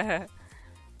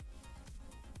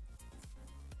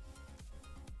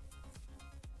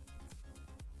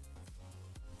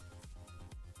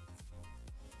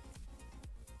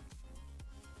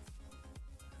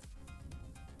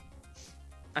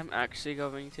 I'm actually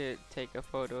going to take a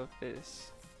photo of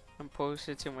this and post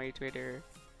it to my Twitter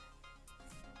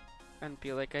and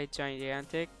be like, a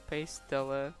gigantic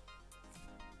pastella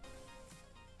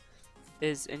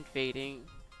is invading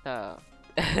the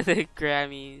the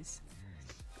Grammys,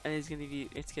 and it's gonna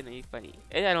be funny.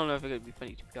 And I don't know if it's gonna be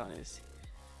funny, to be honest.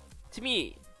 To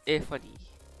me, it's funny.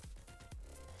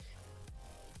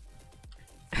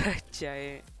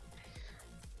 Giant.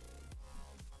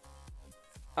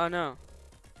 Oh no.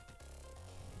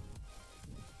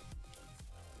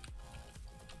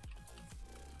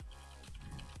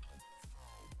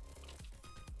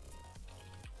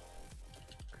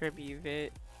 Grammy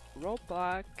event.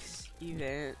 Roblox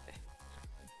event.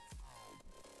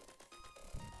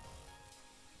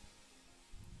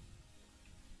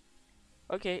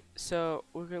 Okay, so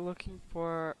we're looking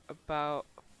for about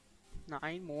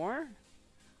 9 more.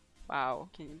 Wow,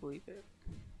 can you believe it?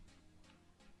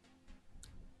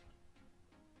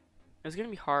 It's gonna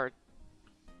be hard.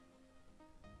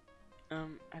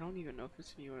 I don't even know if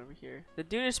it's anyone over here. The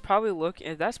dude is probably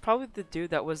looking. That's probably the dude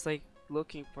that was like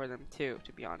looking for them too,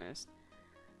 to be honest.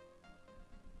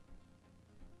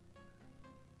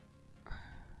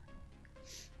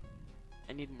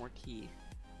 I need more tea.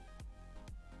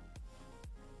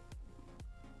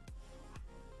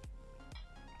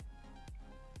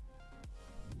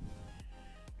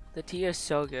 The tea is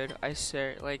so good, I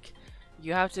swear. Like,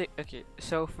 you have to. Okay,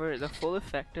 so for the full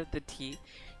effect of the tea,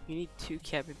 you need 2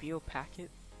 chamomile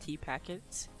tea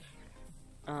packets.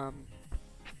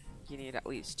 You need at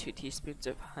least 2 teaspoons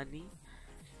of honey.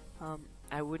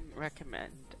 I wouldn't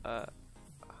recommend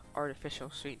artificial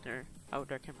sweetener. I would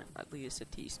recommend at least a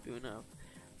teaspoon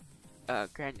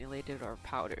of granulated or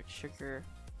powdered sugar,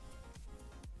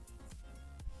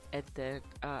 and then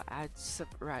add some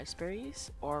raspberries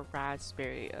or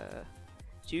raspberry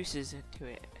juices into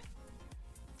it,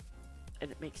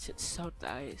 and it makes it so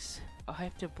nice. Oh, I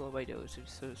have to blow my nose, I'm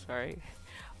so sorry.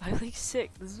 I'm like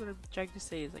sick. This is what I'm trying to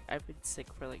say, is like I've been sick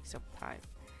for like some time.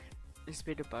 It's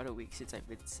been about a week since I've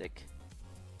been sick.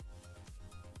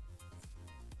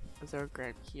 Is our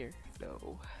Grammy here?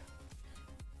 No.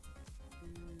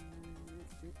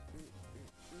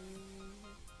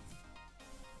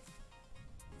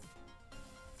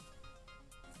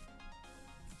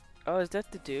 Oh, is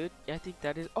that the dude? Yeah, I think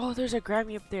that is. Oh, there's a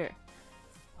Grammy up there.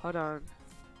 Hold on.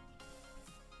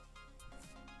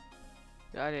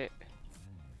 Got it.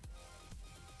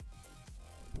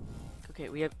 Okay,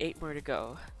 we have 8 more to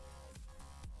go.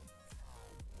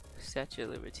 Statue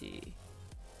of Liberty.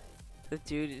 The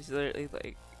dude is literally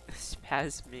like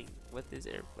spasming with his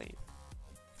airplane.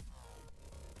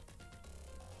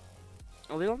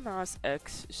 Lil Nas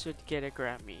X should get a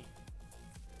Grammy.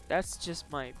 That's just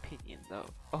my opinion, though.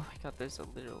 Oh my god, there's a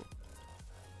little.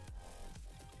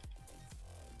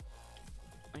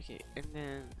 Okay, and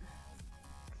then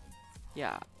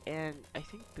yeah, and I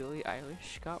think Billie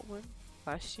Eilish got one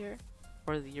last year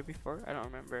or the year before. I don't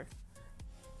remember.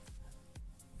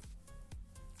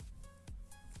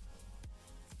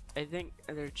 I think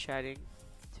they're chatting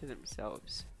to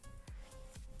themselves.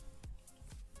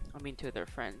 I mean, to their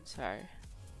friends. Sorry.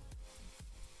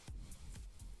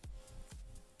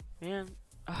 Man,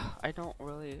 I don't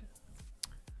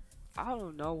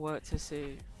know what to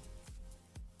say.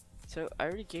 So I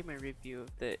already gave my review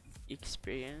of the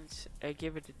experience. I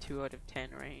give it a 2 out of 10,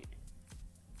 right?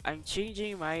 I'm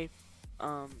changing my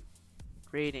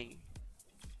rating.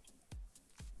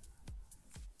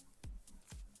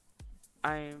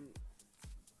 I'm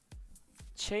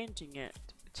changing it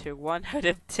to 1 out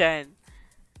of 10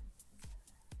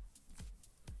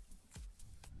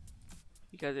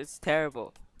 because it's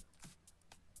terrible.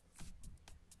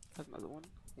 That's another one.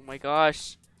 Oh my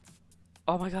gosh.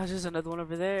 Oh my gosh, there's another one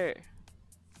over there.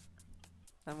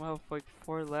 I have like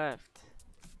 4 left.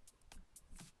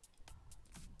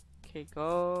 Okay,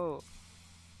 go.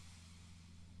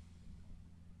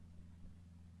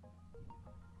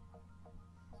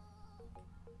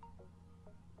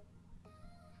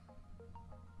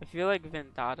 I feel like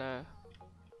Vendetta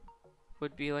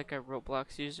would be like a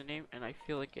Roblox username, and I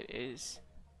feel like it is.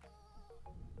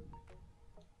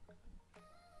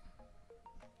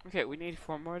 Okay, we need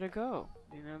 4 more to go.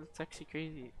 You know, that's actually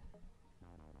crazy.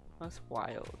 That's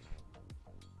wild.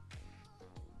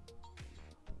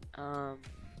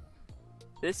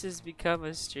 This has become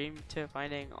a stream to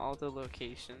finding all the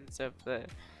locations of the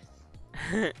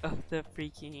of the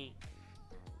freaking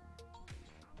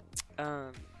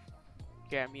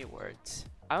Grammy Awards.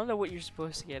 I don't know what you're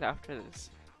supposed to get after this.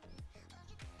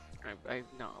 I've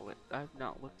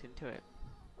not looked into it.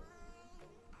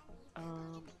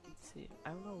 Let's see. I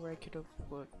don't know where I could have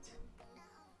looked.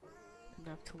 I'd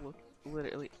have to look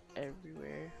literally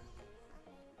everywhere.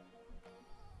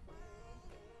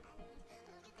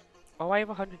 Oh, I have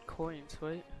 100 coins.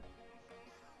 What?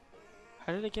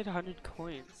 How did I get 100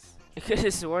 coins? I could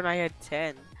have sworn I had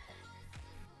 10.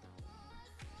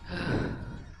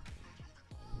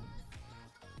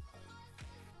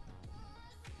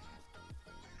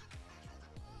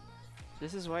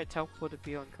 This is why it's helpful to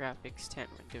be on graphics 10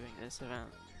 when doing this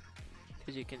event,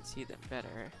 because you can see them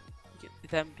better.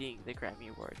 Them being the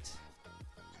Grammy Awards.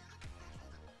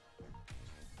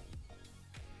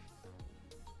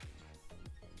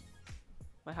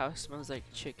 My house smells like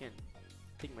chicken.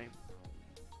 I think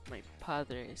my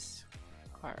padres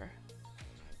are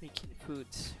making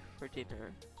foods for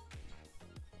dinner.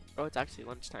 Oh, it's actually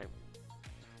lunchtime.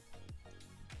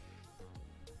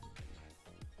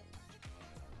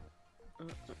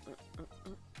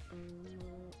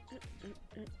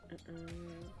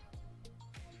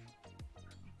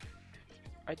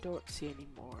 I don't see any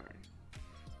more.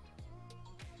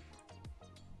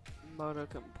 I'm about to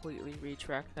completely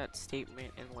retract that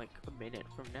statement in like a minute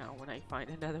from now when I find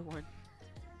another one.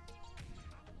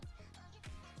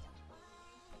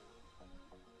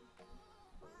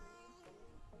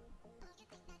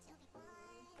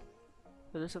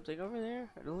 But there's something over there?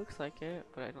 It looks like it,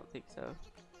 but I don't think so.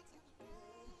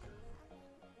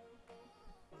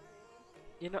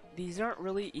 You know, these aren't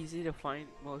really easy to find,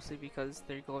 mostly because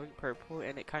they're glowing purple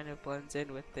and it kind of blends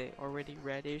in with the already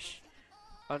reddish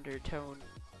undertone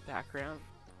background,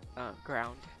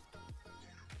 ground.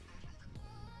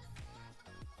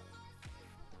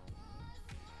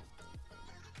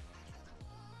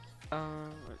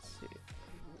 Let's see.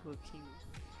 I'm looking.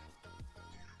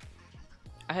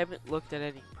 I haven't looked at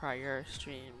any prior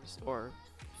streams or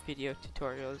video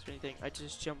tutorials or anything. I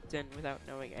just jumped in without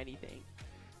knowing anything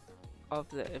of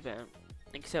the event,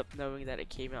 except knowing that it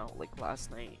came out like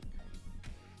last night.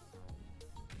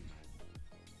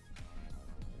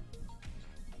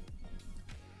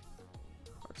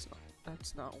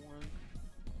 That's not one.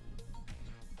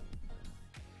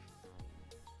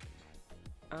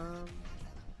 I'm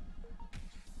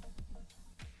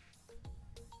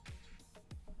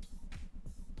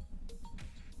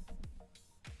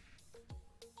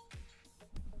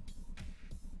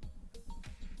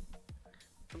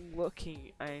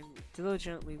looking. I'm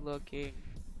diligently looking.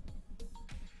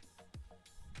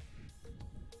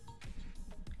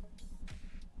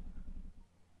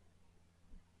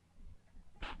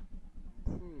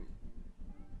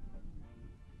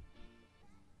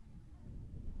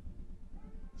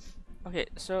 Okay,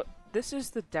 so this is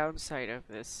the downside of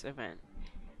this event,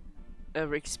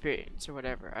 or experience, or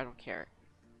whatever. I don't care.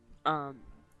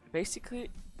 Basically,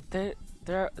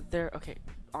 they're okay.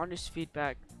 Honest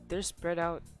feedback. they're spread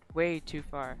out way too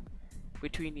far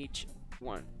between each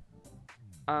one.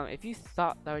 If you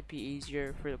thought that would be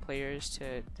easier for the players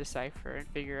to decipher and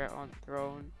figure out on their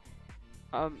own,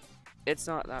 it's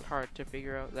not that hard to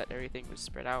figure out that everything was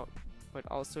spread out. But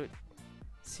also, it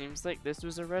seems like this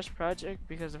was a rush project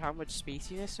because of how much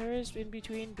spaciness there is in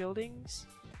between buildings.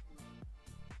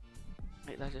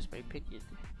 Wait, that's just my opinion.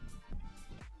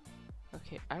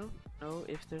 Okay, I don't know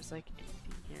if there's like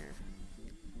anything here.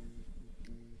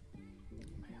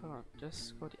 Wait, hold on,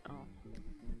 just go to, oh.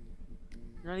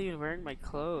 I'm not even wearing my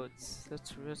clothes.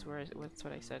 That's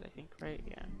what I said, I think, right?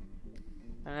 Yeah.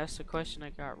 And that's the question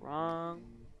I got wrong.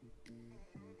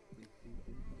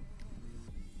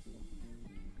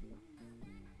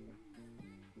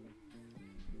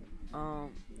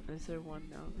 Is there one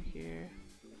down here?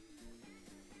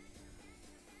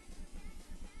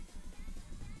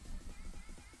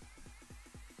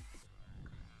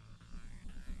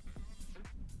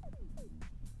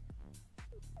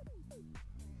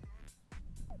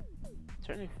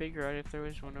 Trying to figure out if there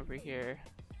was one over here.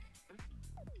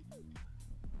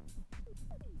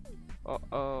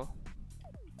 Uh-oh.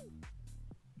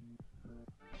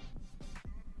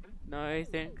 No, I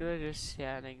think they're just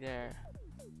standing there.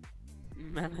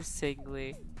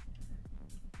 Menacingly.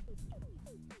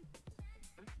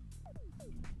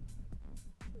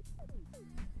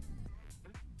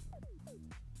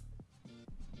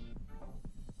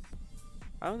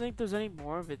 I don't think there's any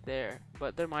more of it there,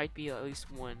 but there might be at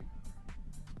least one.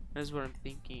 That's what I'm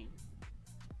thinking.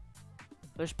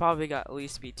 There's probably got at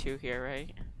least be two here,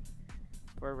 right?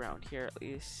 Or around here at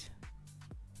least.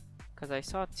 Cause I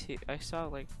saw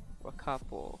like a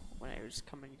couple when I was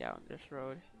coming down this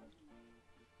road.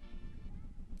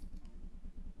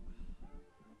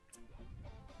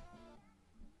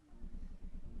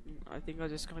 I think I'm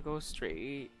just gonna go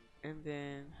straight and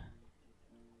then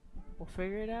we'll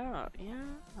figure it out.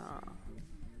 Yeah.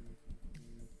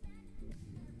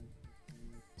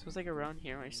 So it's like around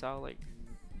here I saw like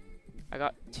I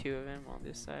got two of them on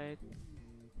this side.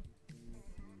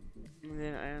 And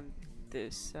then on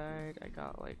this side I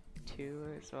got like two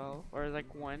as well. Or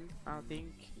like one, I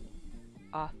think.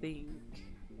 I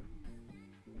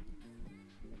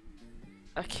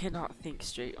cannot think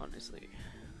straight, honestly.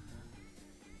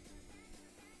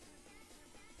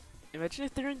 Imagine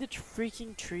if they're in the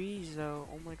freaking trees though.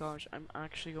 Oh my gosh, I'm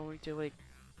actually going to like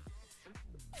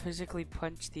physically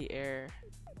punch the air.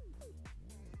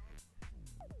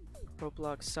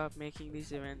 Roblox, stop making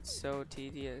these events so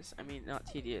tedious. I mean, not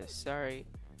tedious, sorry.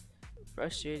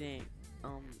 Frustrating,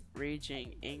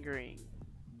 raging, angering,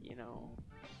 you know.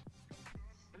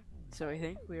 So I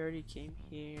think we already came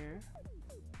here.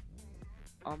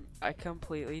 I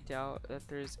completely doubt that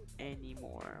there's any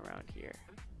more around here.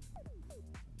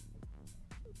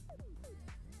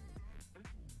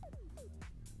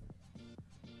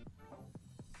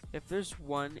 If there's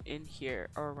one in here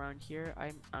or around here,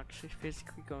 I'm actually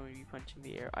physically going to be punching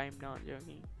the air. I am not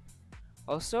joking.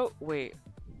 Also, wait.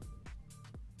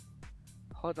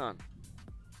 Hold on.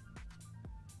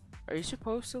 Are you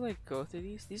supposed to like go through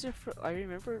these? These are for, I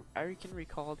can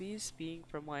recall these being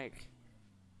from like,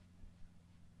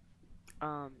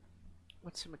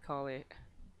 whatchamacallit?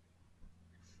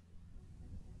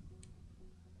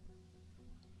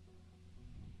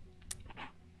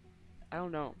 I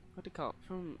don't know what to call it.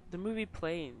 From the movie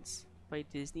Planes by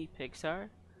Disney Pixar,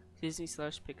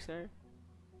 Disney/Pixar,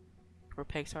 or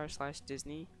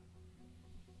Pixar/Disney.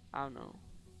 I don't know.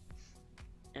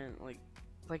 And like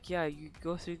yeah, you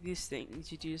go through these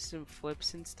things, you do some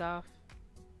flips and stuff,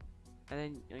 and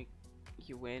then like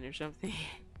you win or something.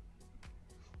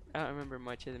 I don't remember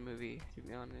much of the movie, to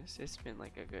be honest. It's been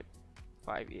like a good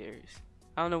 5 years.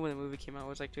 I don't know when the movie came out. It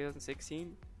was like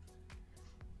 2016.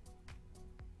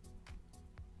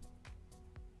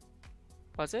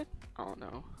 Was it? I don't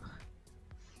know.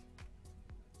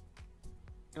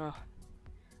 Oh,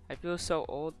 I feel so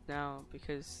old now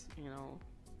because, you know,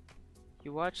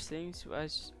 you watch things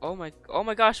as oh my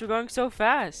gosh, we're going so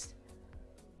fast.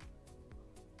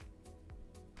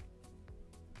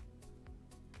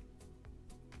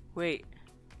 Wait.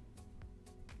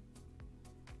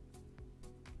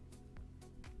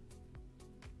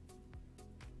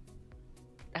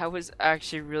 That was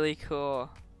actually really cool.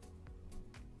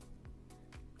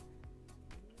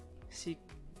 See.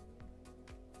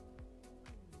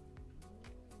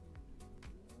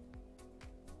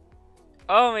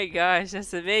 Oh my gosh,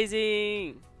 that's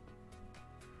amazing!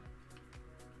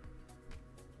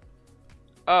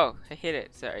 Oh, I hit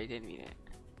it. Sorry, I didn't mean it.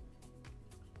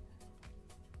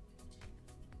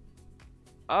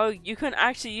 Oh, you can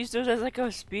actually use those as like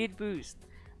a speed boost.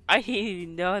 I didn't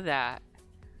even know that.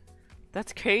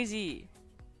 That's crazy.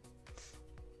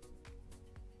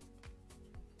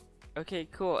 Okay,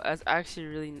 cool. That's actually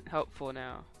really helpful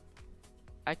now.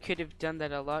 I could have done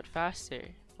that a lot faster.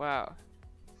 Wow.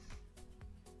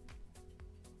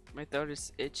 My throat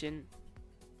is itching.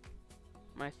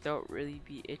 My throat really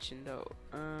be itching though.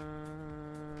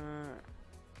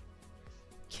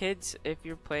 Kids, if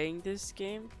you're playing this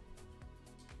game,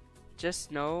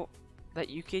 just know that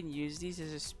you can use these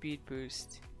as a speed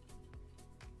boost.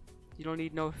 You don't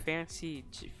need no fancy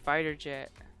fighter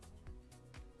jet.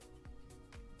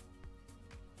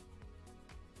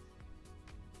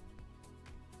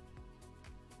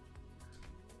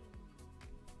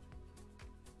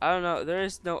 I don't know, there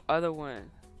is no other one.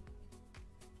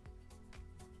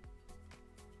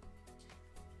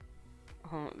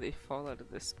 Oh, they fall out of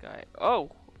the sky.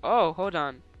 Oh, hold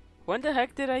on. When the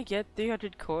heck did I get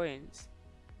 300 coins?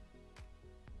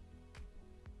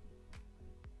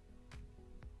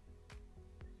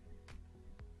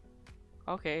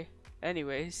 Okay,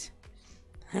 anyways.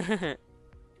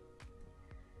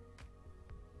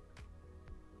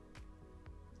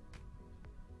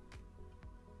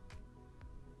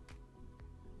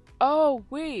 Oh,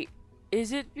 wait.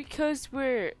 Is it because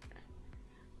we're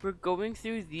going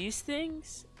through these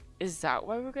things? Is that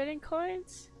why we're getting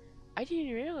coins? I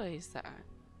didn't realize that.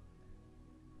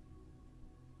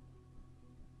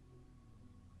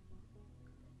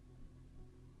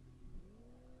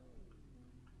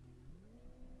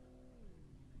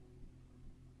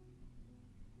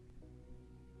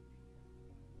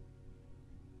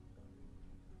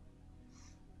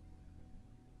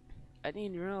 I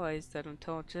didn't realize that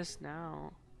until just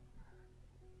now.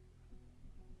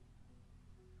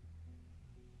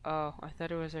 Oh, I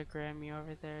thought it was a Grammy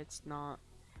over there. It's not.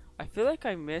 I feel like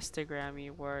I missed a Grammy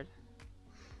award.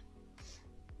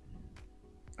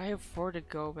 I have 4 to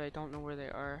go, but I don't know where they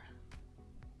are.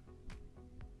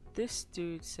 This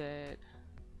dude said...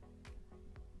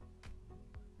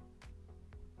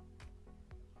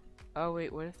 Oh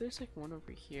wait, what if there's like one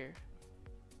over here?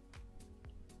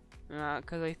 Nah,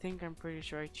 cause I think I'm pretty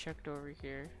sure I checked over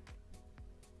here.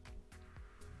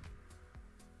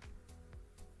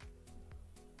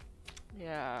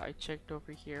 Yeah, I checked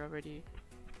over here already.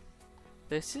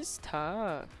 This is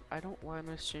tough. I don't want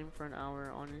to stream for an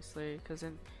hour, honestly, cause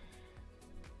then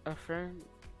a friend.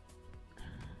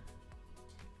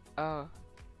 Oh,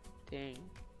 dang,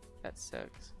 that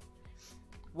sucks.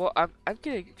 Well, I'm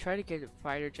gonna try to get a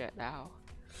fighter jet now.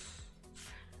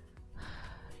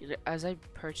 As I'm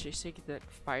purchasing that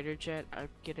fighter jet, I'm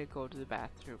gonna go to the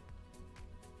bathroom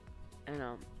and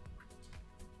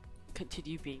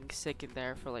continue being sick in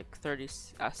there for like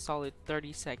a solid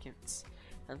 30 seconds,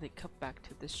 and then come back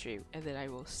to the stream, and then I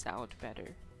will sound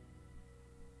better.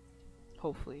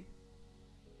 Hopefully.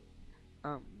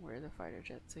 Where are the fighter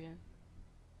jets again?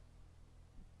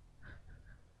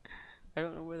 I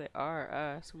don't know where they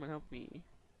are. Someone help me.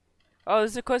 Oh,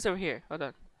 there's a quest over here. Hold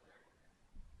on.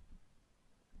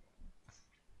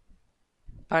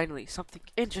 Finally, something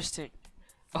interesting.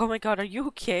 Oh my god, are you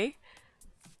okay?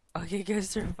 Okay,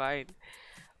 guys, they're fine.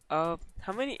 How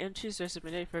many entries are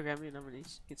submitted for Grammy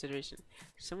nomination consideration?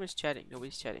 Someone's chatting.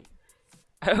 Nobody's chatting.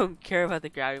 I don't care about the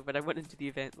Grammy, but I went into the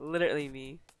event. Literally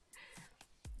me.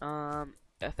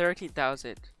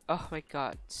 13,000. Oh my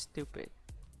god, stupid.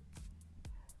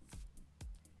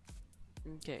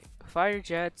 Okay, fire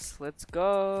jets. Let's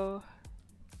go.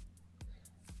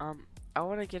 I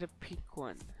want to get a pink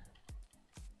one.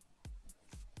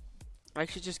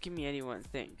 Actually, just give me anyone.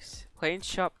 Thanks. Plane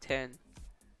shop 10.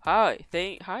 Hi,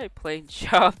 plane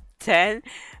shop 10.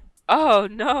 Oh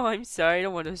no, I'm sorry. I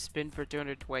don't want to spin for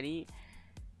 220.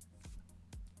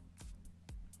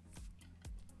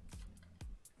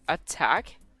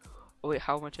 Attack? Oh wait,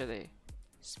 how much are they?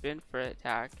 Spin for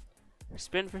attack.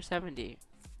 Spin for 70.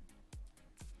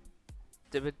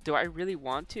 Do I really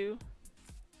want to?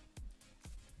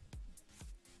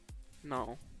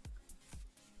 No.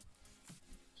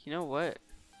 You know what?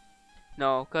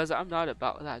 No, cause I'm not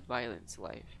about that violence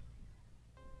life.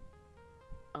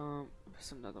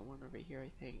 There's another one over here, I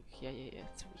think. Yeah,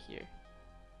 it's over here.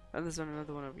 And there's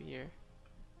another one over here.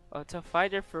 Oh, it's a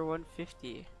fighter for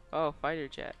 150. Oh, fighter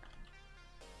jet.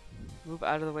 Move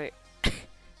out of the way.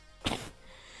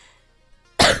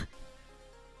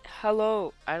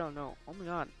 Hello. I don't know. Oh my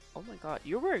god. Oh my god.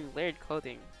 You're wearing layered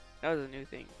clothing. That was a new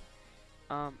thing.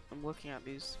 I'm looking at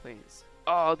these planes.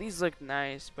 Oh, these look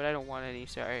nice, but I don't want any.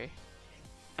 Sorry.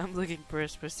 I'm looking for a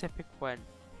specific one.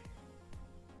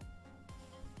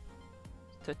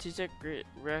 Strategic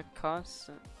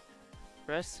reconnaissance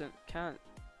can't.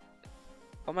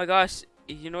 Oh my gosh,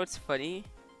 you know what's funny?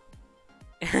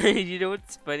 You know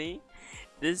what's funny?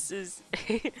 This is.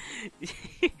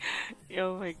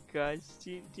 Oh my gosh!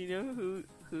 Do you know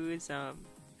who is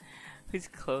whose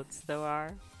clothes though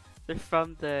are? They're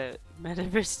from the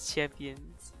Metaverse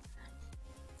Champions.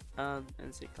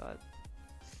 What's it called?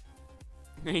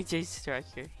 AJ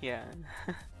Striker. Yeah.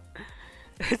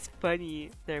 It's funny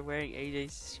they're wearing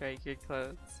AJ Striker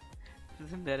clothes for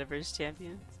the Metaverse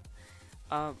Champions.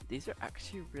 These are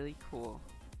actually really cool,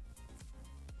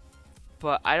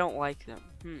 but I don't like them.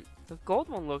 The gold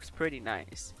one looks pretty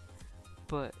nice,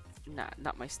 but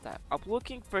not my style. I'm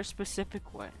looking for a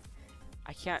specific one.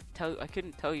 I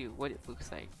couldn't tell you what it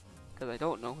looks like because I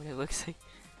don't know what it looks like.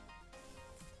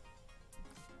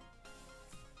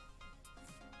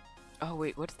 Oh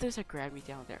wait, what if there's a Grammy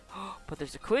down there? But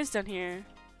there's a quiz down here.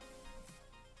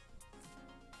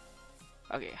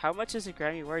 Okay, how much is a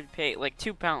Grammy worth to pay? Like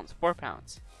 2 pounds, 4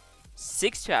 pounds,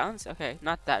 6 pounds? Okay,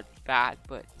 not that bad,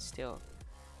 but still.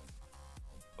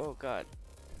 Oh god.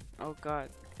 Oh god.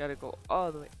 Gotta go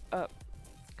all the way up.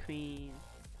 Queen.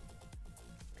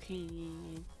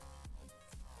 Queen.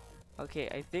 Okay,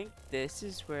 I think this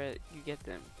is where you get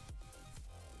them.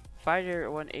 Fighter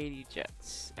 180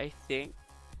 jets, I think.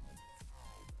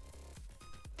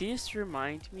 These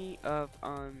remind me of,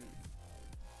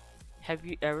 have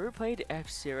you ever played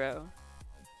F-Zero?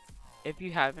 If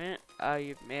you haven't,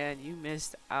 man, you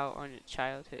missed out on your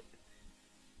childhood.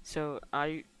 So,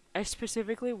 I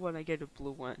specifically want to get a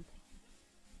blue one.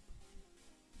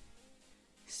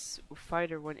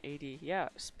 Fighter 180, yeah,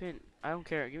 spin. I don't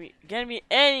care. Give me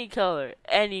any color,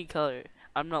 any color.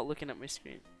 I'm not looking at my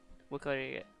screen. What color do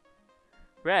you get?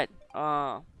 Red.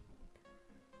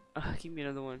 Give me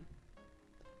another one.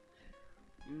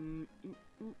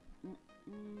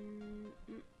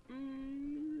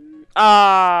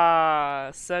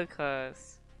 So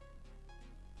close.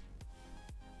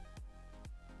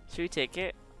 Should we take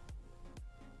it?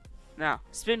 Now,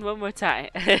 spin one more time.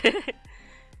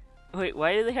 Wait,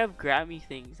 why do they have Grammy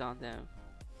things on them?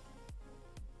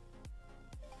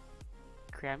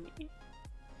 Grammy?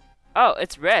 Oh,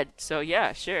 it's red, so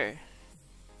yeah, sure.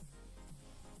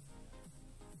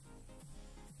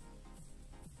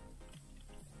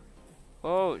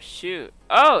 Oh, shoot.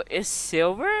 Oh, it's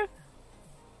silver?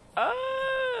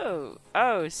 Oh!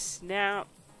 Oh, snap.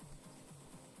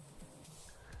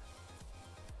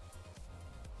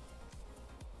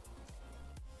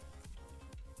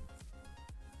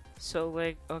 So,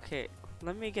 like, okay,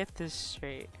 let me get this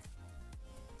straight.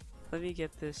 Let me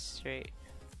get this straight.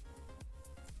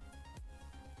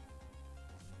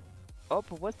 Oh,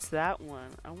 but what's that one?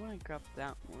 I want to grab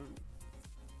that one.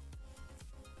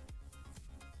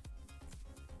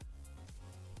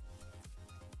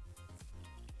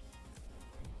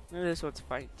 This one's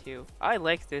fine too. I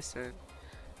like this one.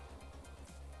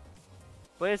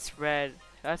 But it's red.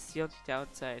 That's the only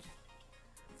downside.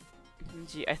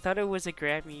 Gee, I thought it was a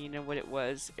Grammy, you know what it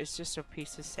was? It's just a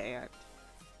piece of sand.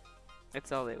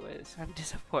 That's all it was. I'm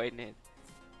disappointed.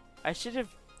 I should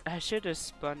have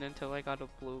spun until I got a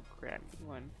blue Grammy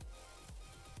one.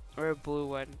 Or a blue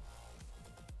one.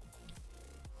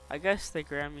 I guess the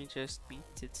Grammy just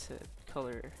beats its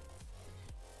color.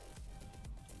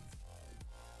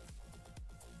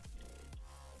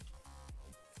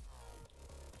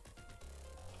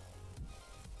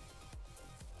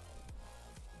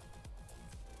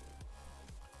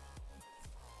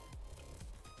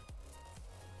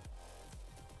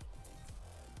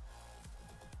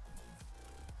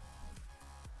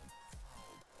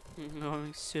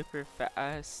 Going super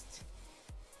fast.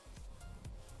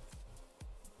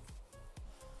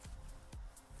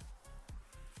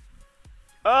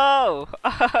 Oh!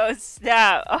 Oh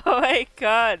snap! Oh my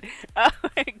god! Oh,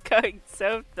 I'm going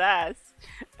so fast!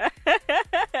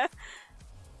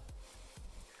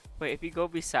 Wait, if you go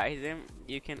beside him,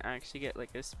 you can actually get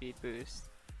like a speed boost.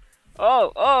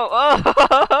 Oh! Oh!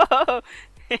 Oh!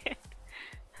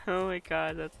 Oh my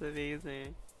god, that's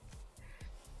amazing.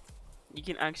 You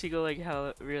can actually go like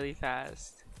hell really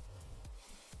fast.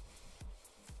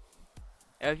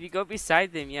 If you go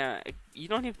beside them, yeah, you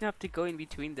don't even have to go in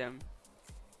between them.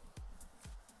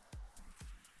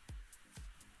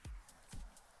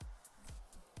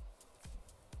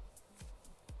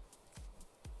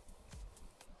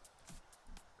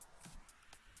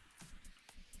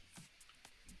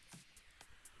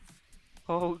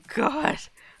 Oh god!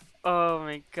 Oh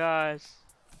my gosh!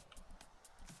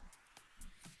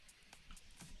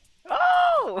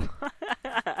 Oh!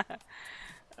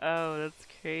 Oh, that's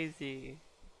crazy.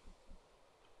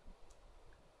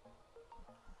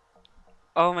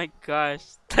 Oh my gosh.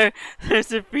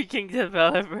 There's a freaking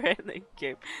developer in the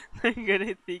game. They're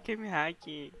gonna think I'm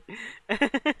hacking.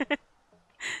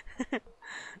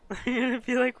 You're gonna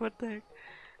be like, what the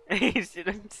heck? He said,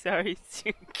 I'm sorry,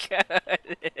 soon cut.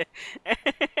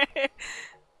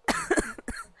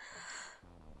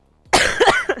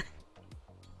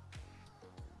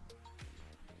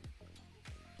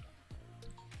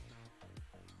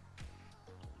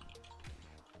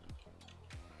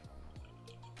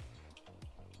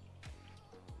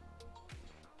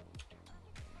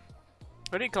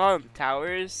 What do you call them?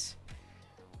 Towers?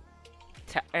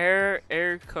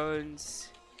 Air cones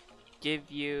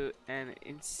give you an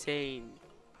insane.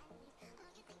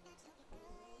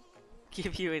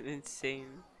 Give you an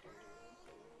insane.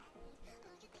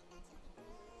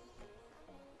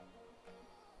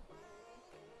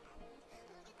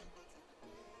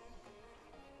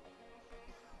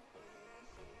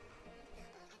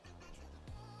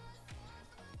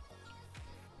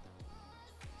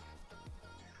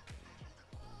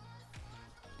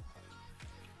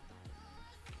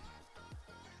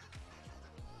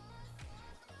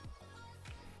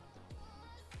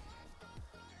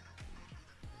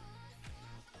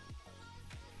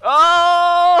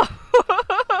 Oh!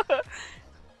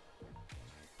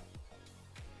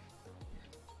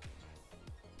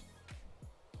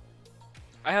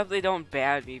 I hope they don't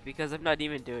ban me because I'm not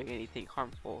even doing anything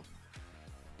harmful.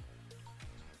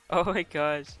 Oh my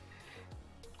gosh.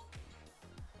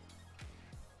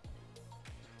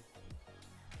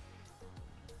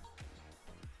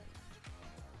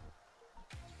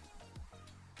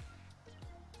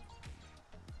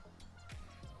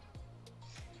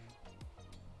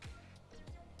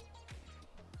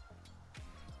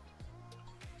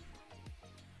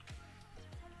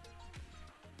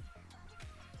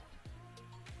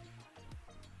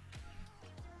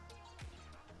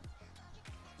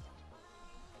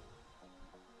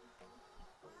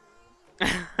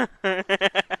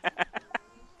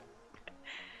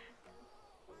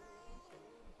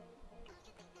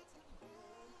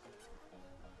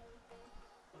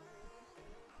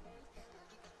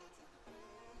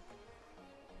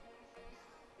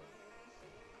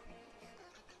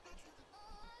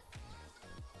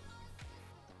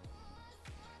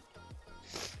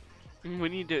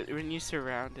 When you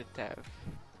surround a dev.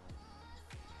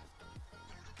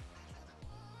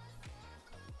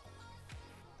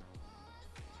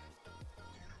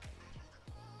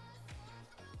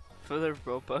 For the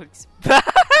Robux.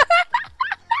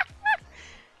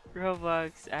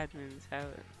 Roblox admins have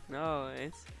it. No,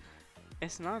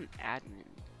 it's not an admin.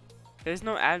 There's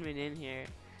no admin in here.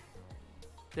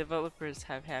 Developers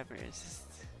have hammers.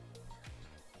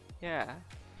 Yeah.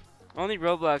 Only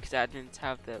Roblox admins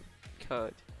have the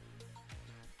code.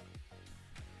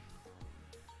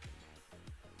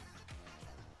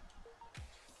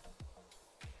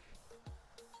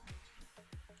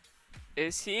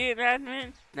 Is he an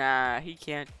admin? Nah, he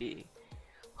can't be.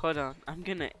 Hold on, I'm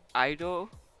gonna idle.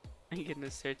 I'm gonna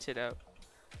search it up.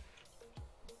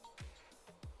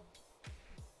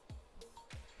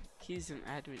 He's an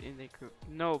admin in the group.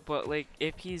 No, but like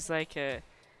if he's like a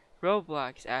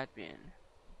Roblox admin,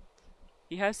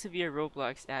 he has to be a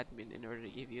Roblox admin in order to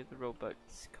give you the Robux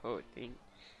code thing.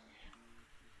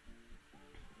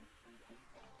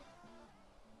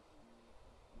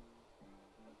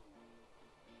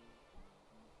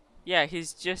 Yeah,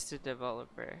 he's just a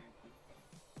developer.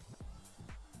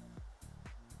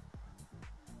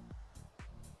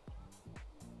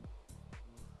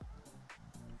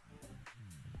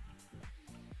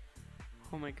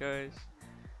 Oh my gosh.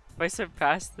 If I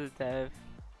surpass the dev,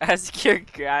 ask your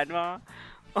grandma.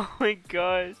 Oh my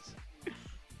gosh.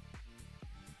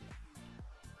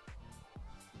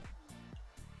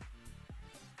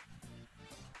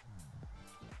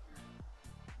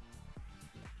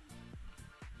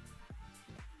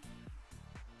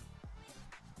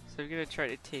 So I'm gonna try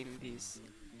to tame these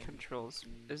controls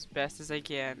as best as I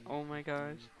can. Oh my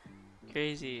gosh.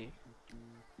 Crazy.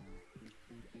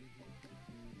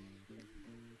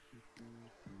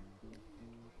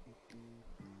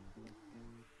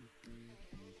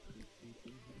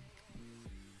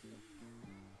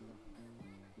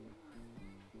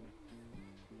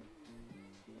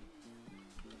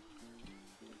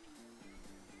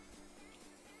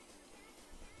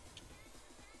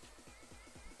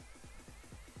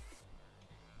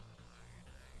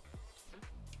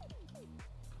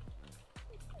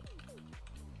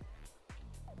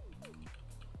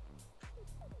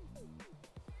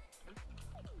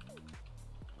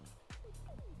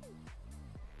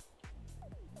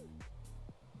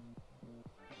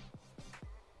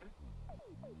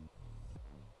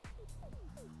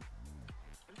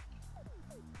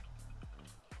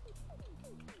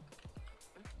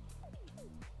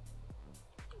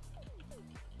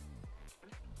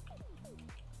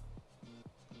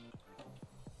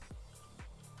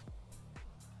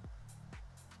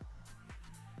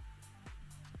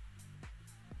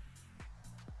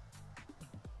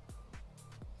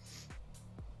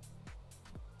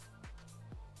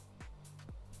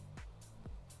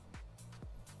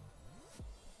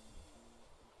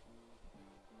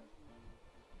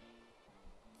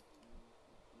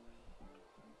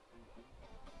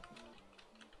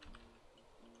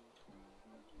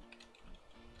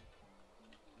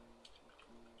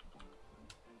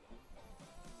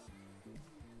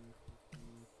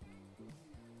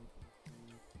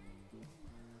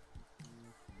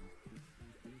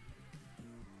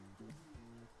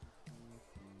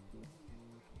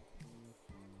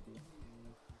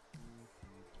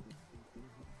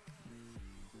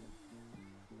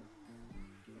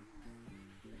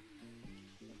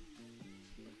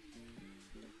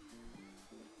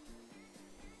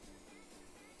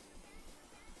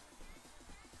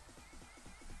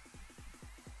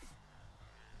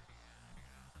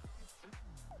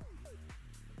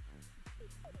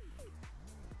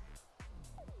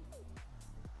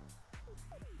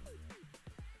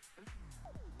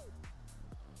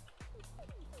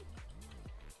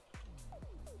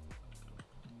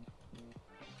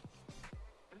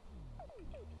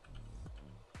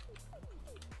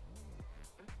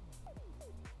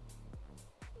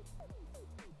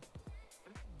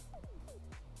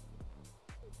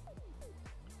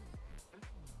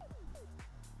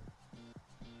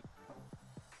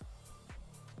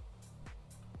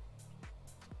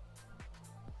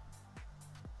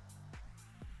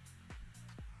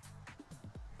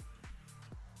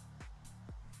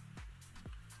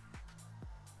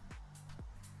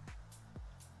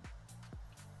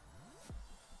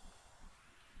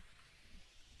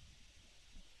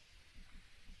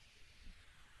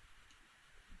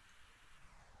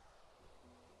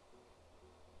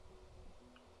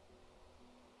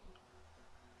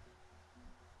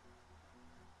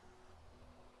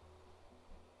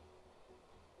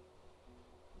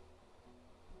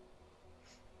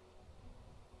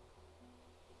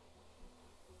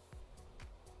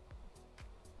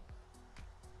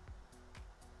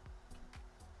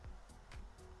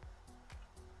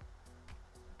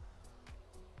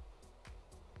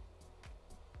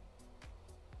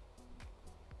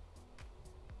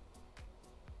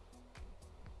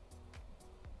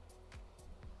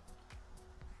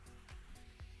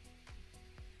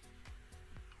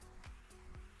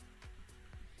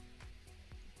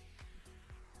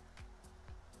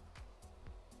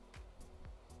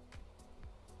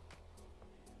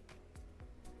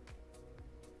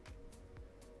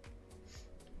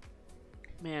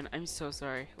 Man, I'm so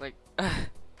sorry. Like,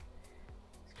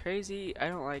 it's crazy. I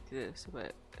don't like this,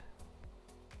 but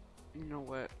you know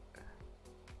what?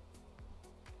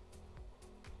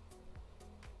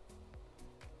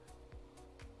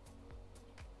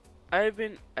 I've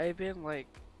been like,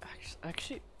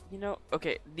 actually,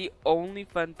 okay. The only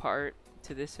fun part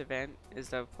to this event is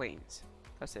the planes.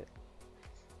 That's it.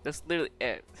 That's literally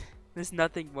it. There's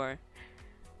nothing more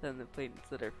than the planes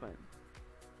that are fun.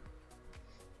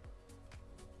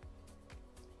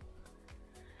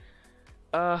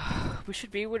 We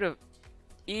should be able to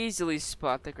easily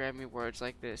spot the Grammy Awards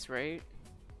like this, right?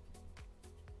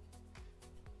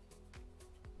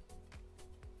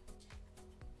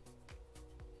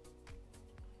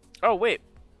 Oh wait,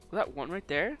 that one right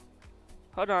there?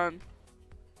 Hold on.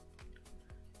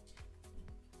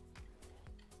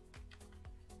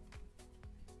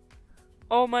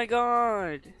 Oh my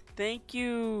god! Thank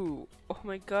you! Oh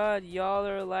my god, y'all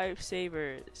are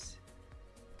lifesavers.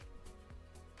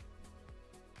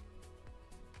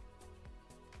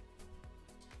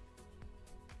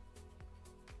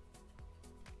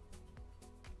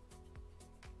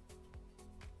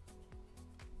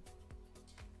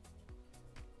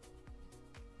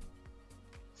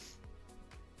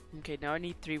 Okay, now I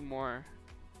need three more.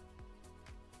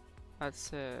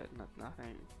 That's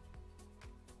nothing.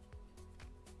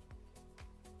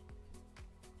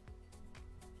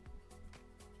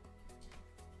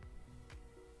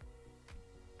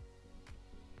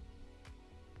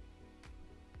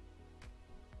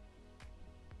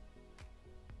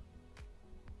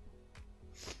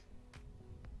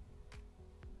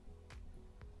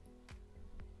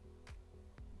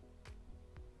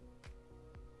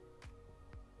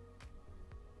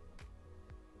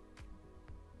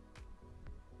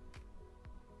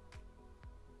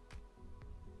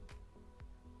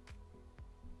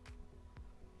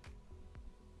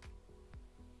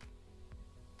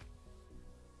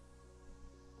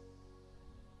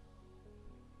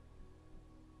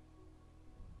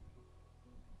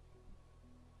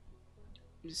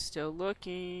 I'm still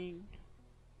looking.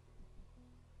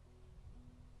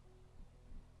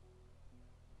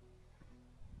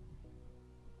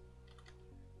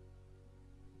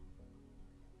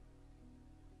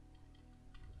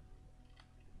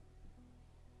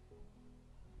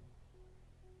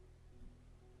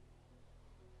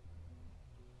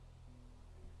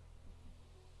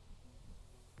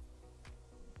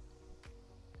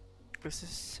 This is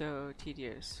so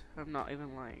tedious. I'm not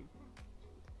even lying.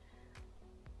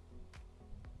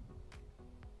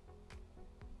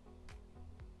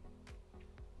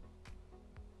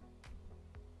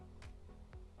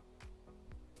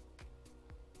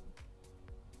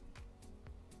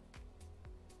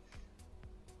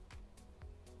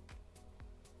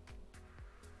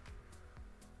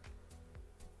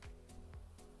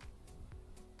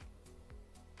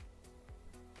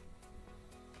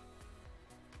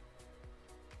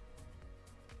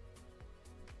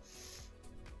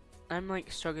 I'm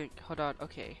like struggling. Hold on.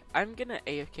 Okay, I'm gonna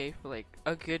AFK for like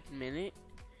a good minute,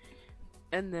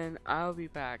 and then I'll be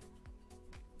back.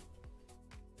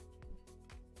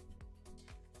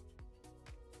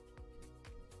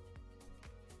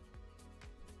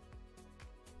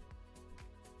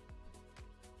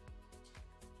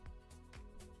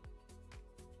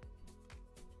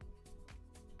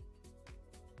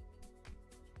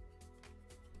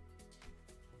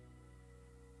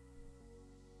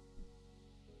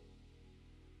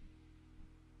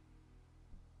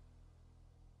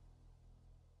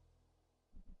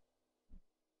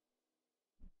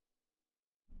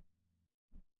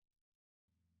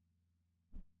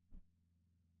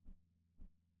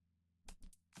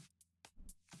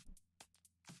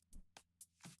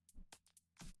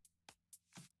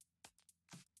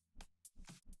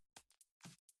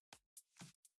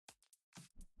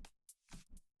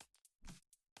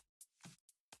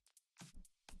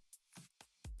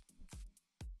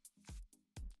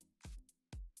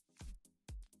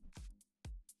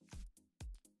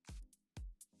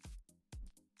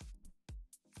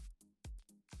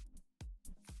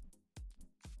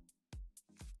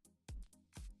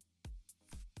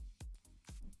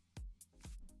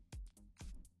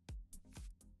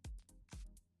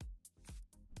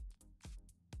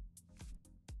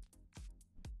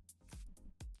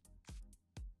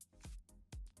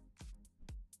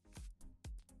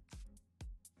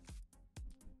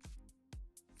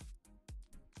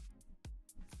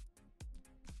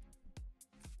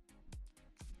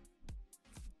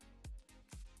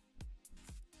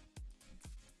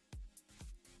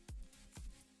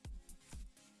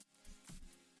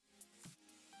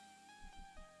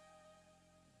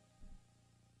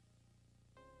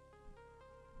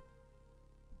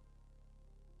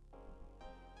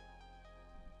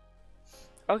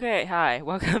 Okay, hi,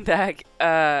 welcome back.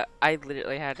 I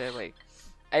literally had to like,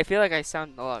 I feel like I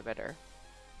sound a lot better.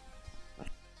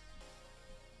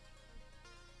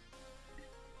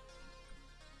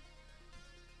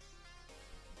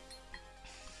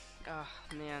 Oh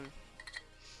man.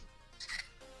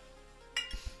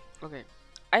 Okay,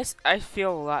 I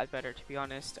feel a lot better to be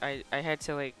honest. I had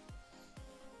to like,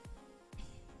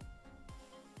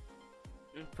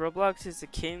 Roblox is a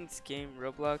kid's game.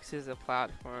 Roblox is a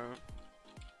platform.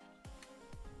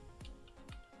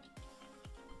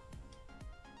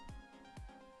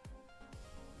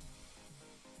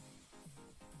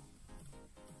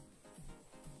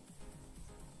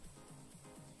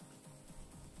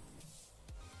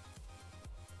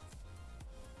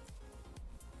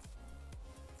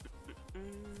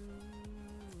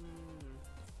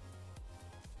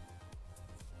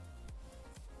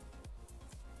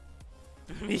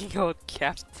 Being held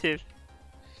captive.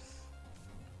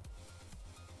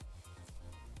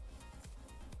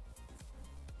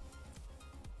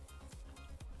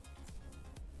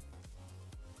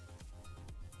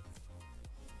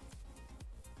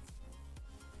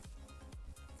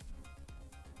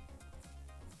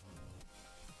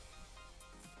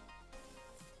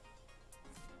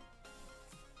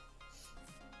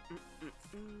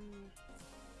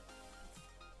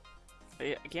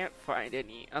 I can't find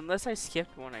any unless I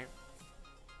skipped one. I've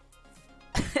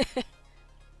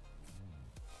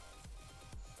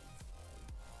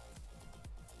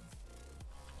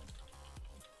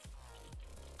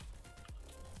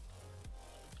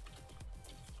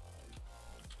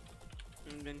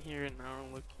been here an hour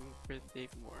looking for the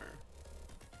more.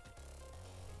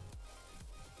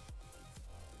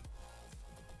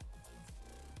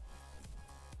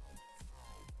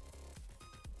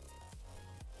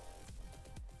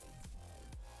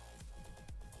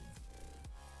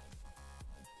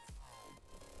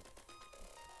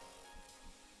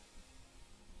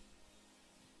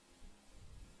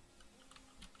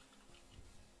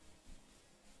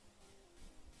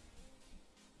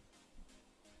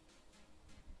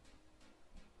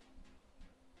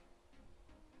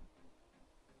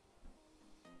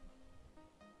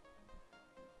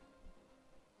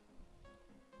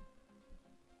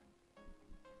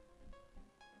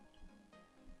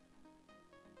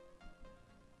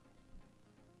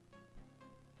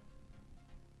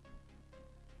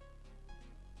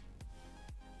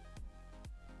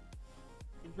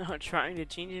 I'm not trying to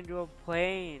change into a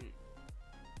plane.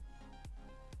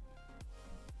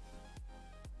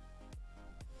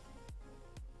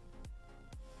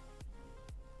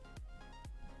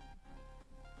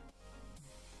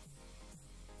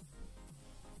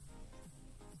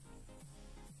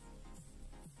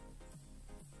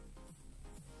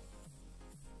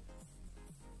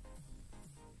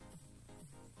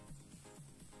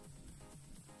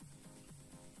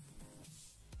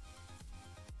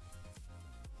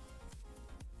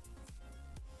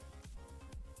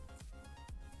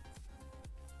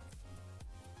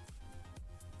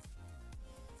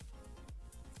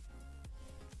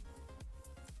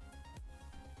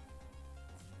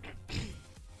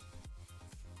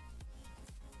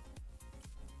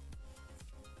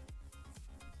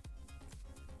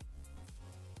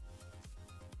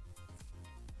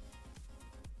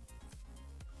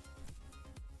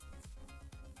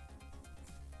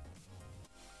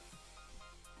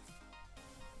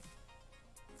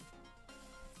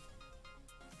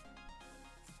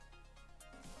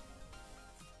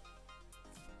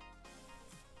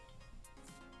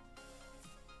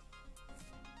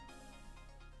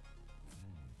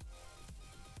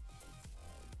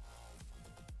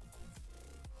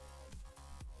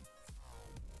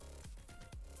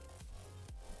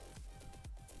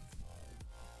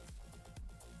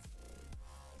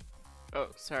 Oh,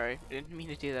 sorry. I didn't mean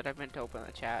to do that. I meant to open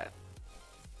the chat.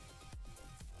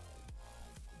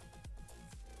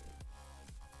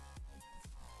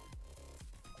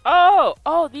 Oh!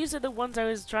 Oh, these are the ones I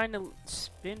was trying to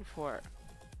spin for.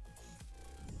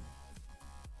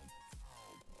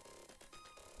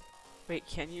 Wait,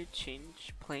 can you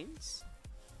change planes?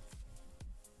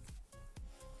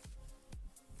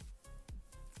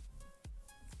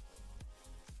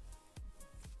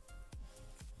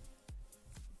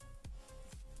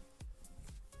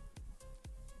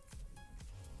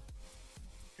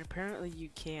 Apparently you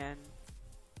can.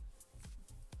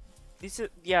 These are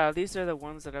the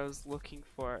ones that I was looking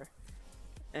for.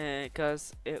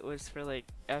 Cause it was for like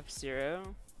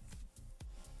F-Zero.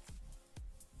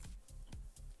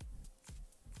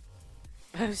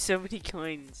 I have so many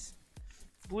coins.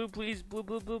 Blue, please. Blue,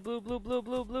 blue, blue, blue, blue, blue,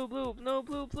 blue, blue, blue. No,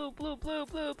 blue, blue, blue, blue,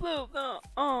 blue, blue. No.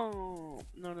 Oh.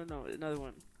 No, no, no. Another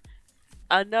one.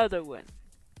 Another one.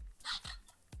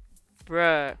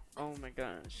 Bruh. Oh my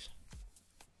gosh.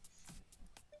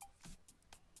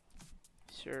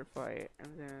 Certify it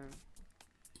and then.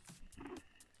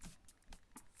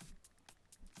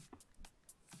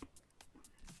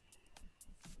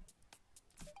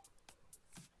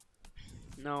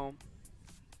 No.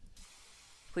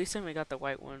 Please tell me I got the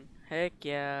white one. Heck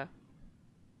yeah.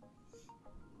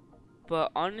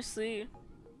 But honestly,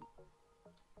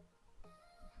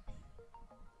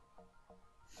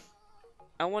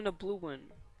 I want a blue one.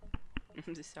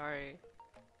 I'm sorry.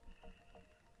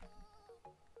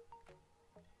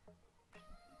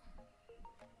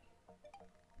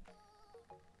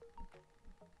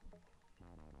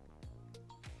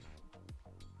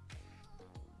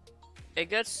 It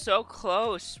gets so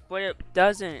close, but it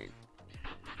doesn't.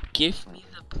 Give me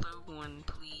the blue one,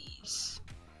 please.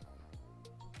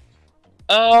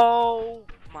 Oh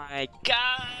my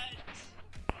god!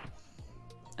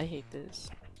 I hate this.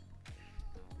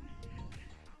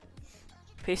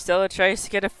 Pastella tries to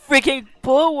get a freaking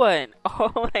blue one!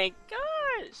 Oh my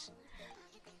gosh!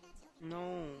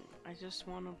 No, I just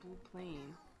want a blue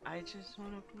plane. I just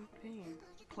want a blue plane.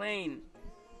 Plane!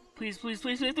 Please, please,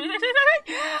 please, please, please, please, please,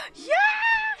 please.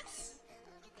 Yes!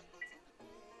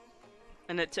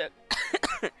 And it took.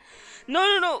 No,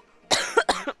 no,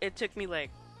 no! It took me like.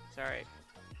 Sorry.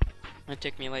 It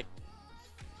took me like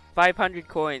 500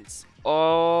 coins.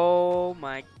 Oh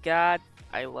my god.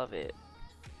 I love it.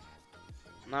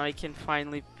 Now I can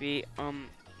finally be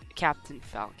Captain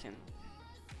Falcon.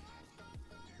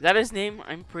 Is that his name?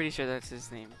 I'm pretty sure that's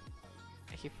his name.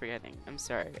 I keep forgetting. I'm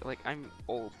sorry. Like, I'm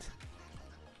old.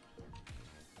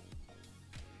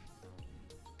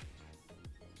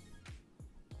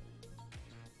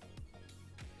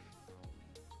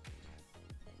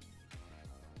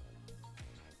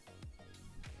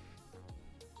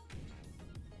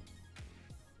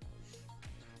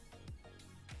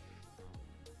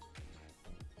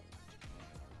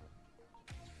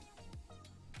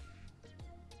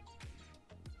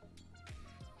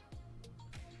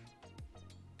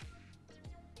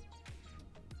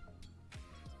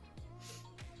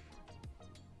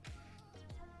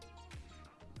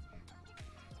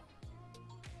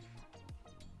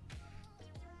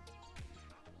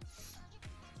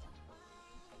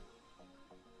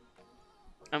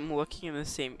 I'm looking in the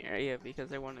same area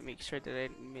because I want to make sure that I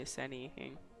didn't miss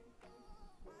anything.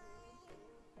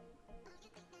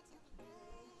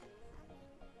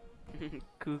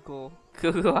 Google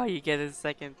how you get a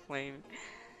second plane.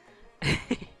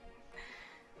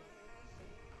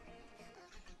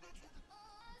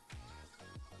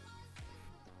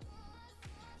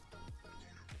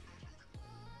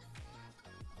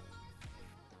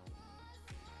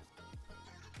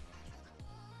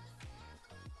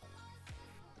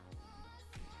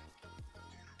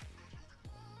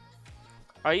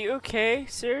 Are you okay,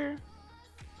 sir?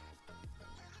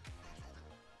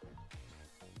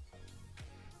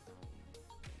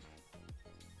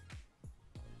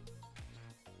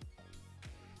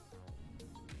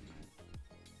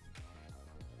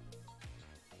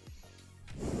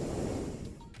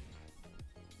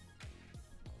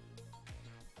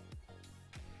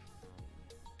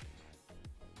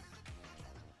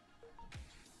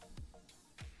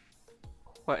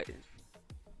 What?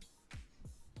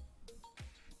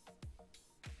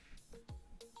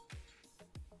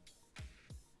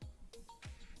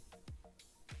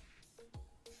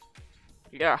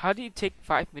 Yeah, how do you take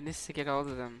 5 minutes to get all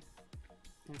of them?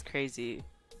 That's crazy.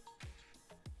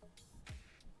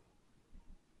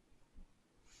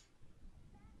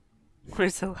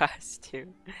 Where's the last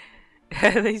two?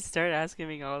 They start asking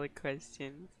me all the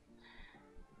questions.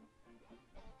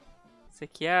 It's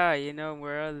like, yeah, you know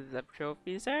where all the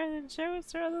trophies are, then show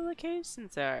us where all the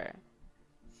locations are.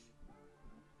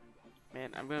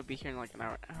 Man, I'm gonna be here in like an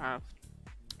hour and a half.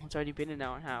 It's already been an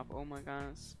hour and a half. Oh my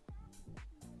gosh.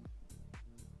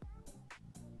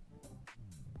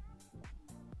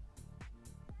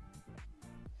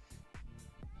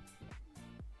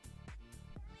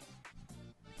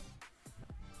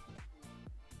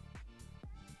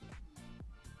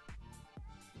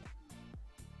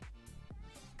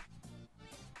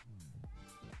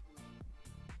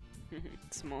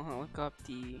 Small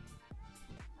helicopter.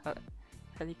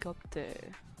 Helicopter.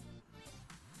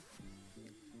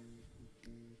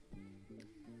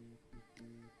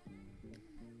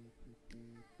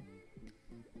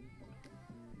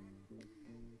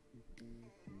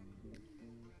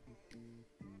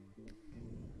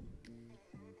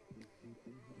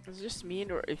 Is it just me,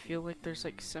 or I feel like there's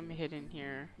like some hidden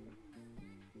here?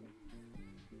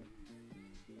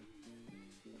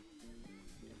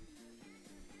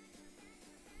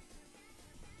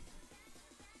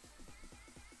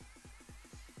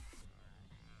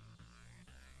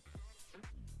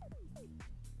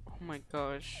 Oh my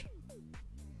gosh.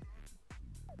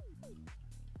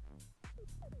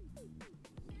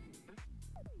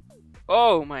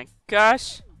 Oh my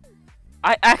gosh.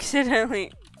 I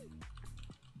accidentally.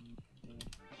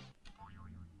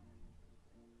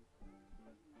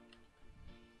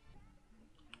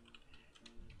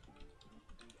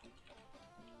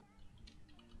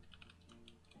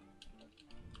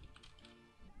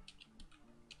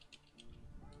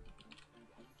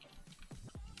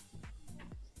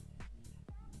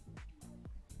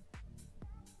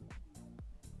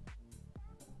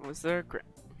 Was there a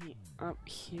Grammy up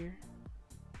here?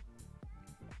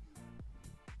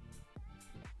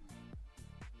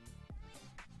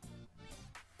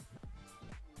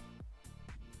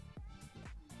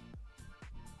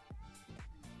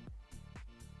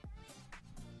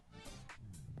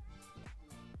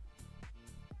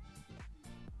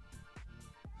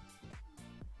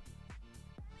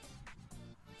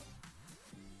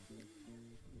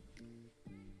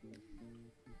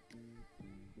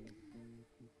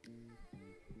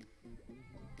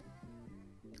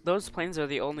 Those planes are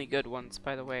the only good ones,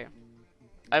 by the way.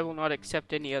 I will not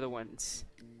accept any other ones.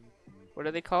 What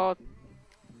are they called?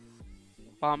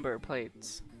 Bomber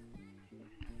planes.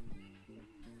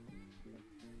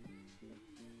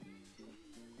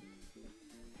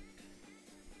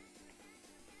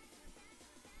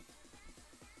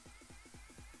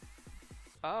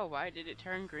 Oh, why did it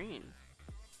turn green?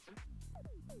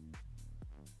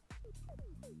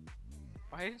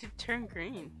 Why did it turn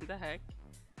green? What the heck?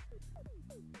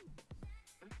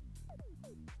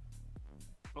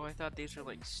 Oh, I thought these were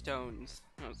like stones.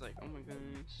 I was like, oh my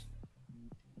gosh.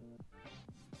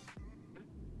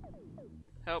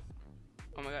 Help.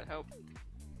 Oh my god, help.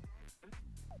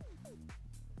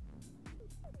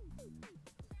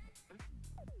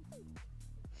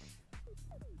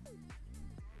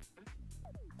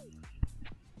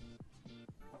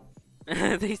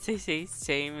 They say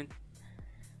same.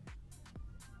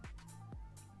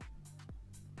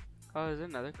 Oh, is there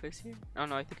another quiz here? Oh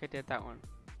no, I think I did that one.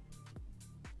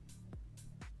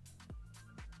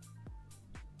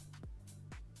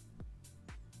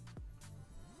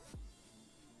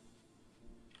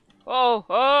 Oh,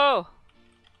 oh!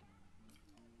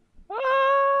 Oh!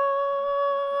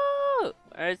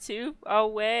 Are two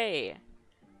away.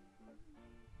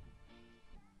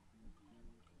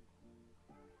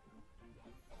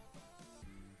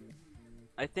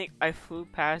 I think I flew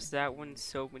past that one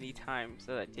so many times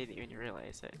that I didn't even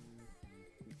realize it.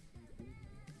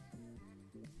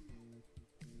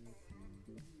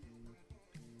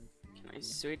 Can I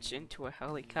switch into a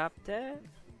helicopter?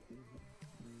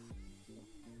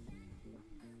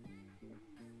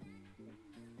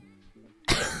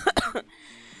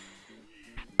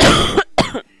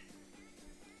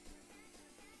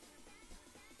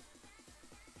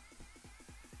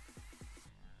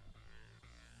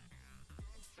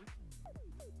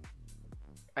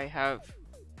 I have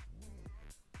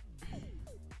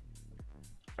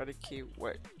a key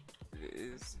what it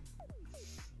is.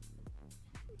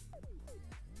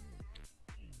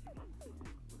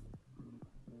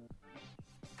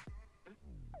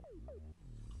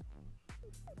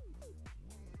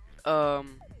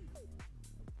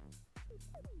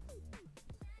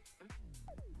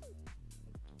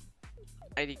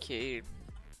 IDK.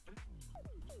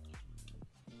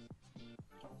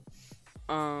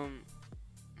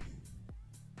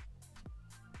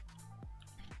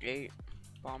 Eight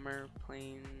bomber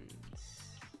planes.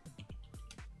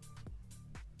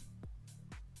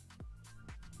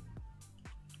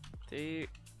 Three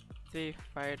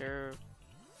fighter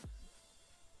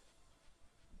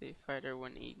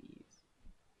 180s.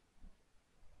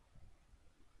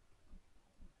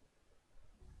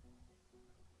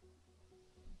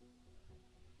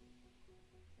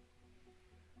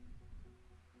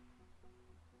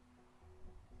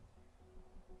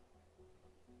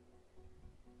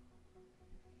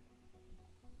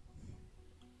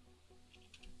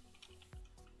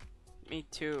 Me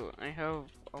too. I have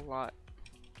a lot.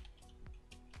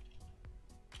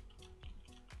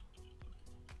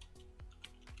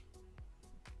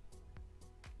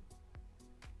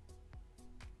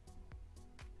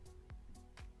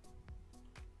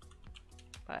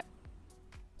 But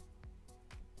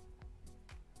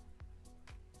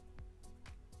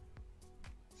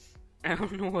I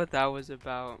don't know what that was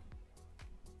about.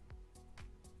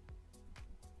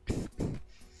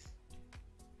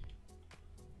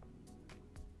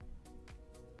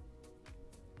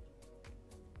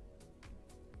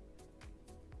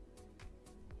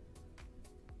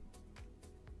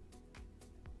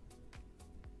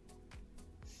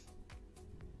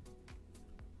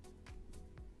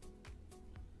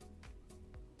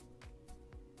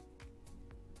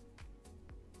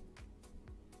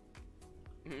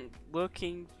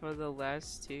 Looking for the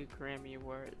last two Grammy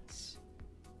Awards.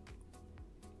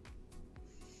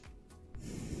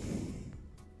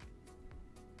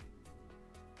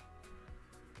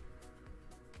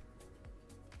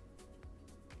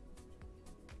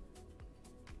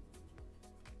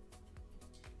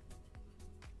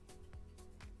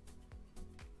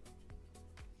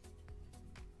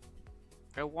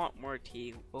 I want more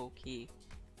tea, low key.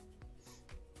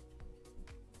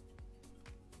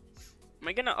 Am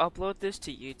I gonna upload this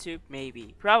to YouTube?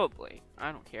 Maybe. Probably.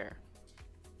 I don't care.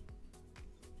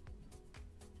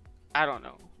 I don't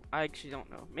know. I actually don't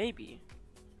know. Maybe.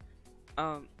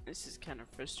 This is kind of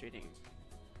frustrating.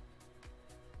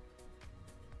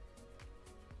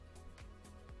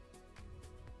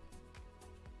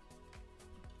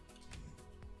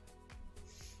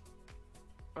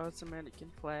 Oh, it's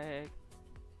American flag.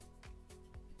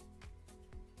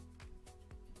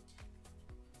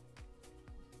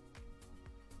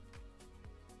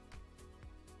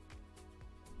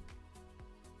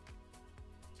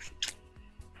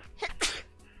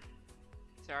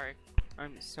 Sorry.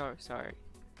 I'm so sorry.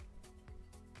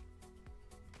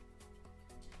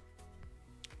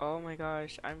 Oh my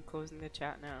gosh, I'm closing the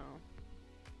chat now.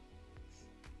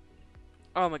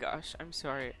 Oh my gosh, I'm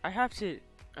sorry. I have to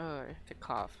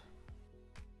cough.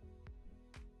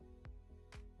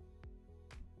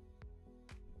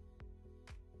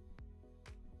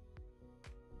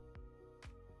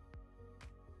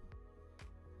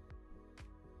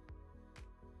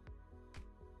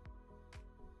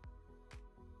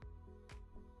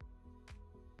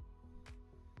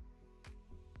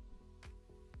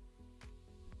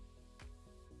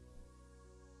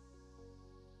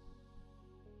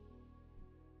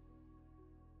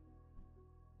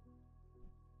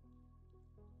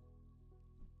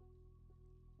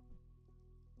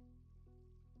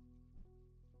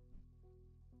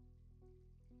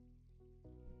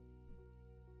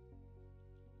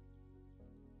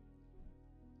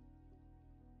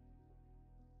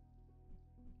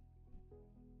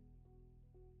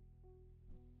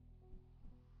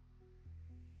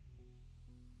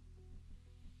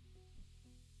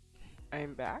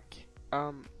 I'm back.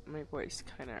 My voice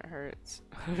kinda hurts.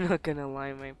 I'm not gonna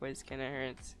lie, my voice kinda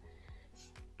hurts.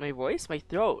 My voice? My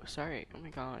throat, sorry. Oh my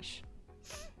gosh.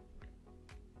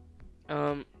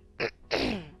 Um,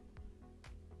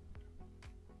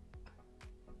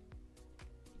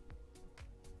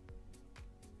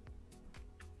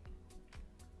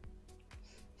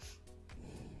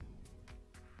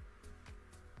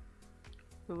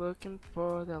 we're looking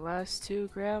for the last two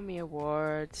Grammy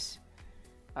Awards.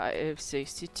 I have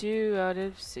 62 out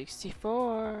of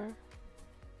 64.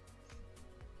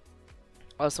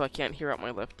 Also, I can't hear out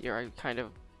my left ear. I kind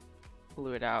of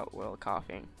blew it out while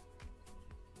coughing.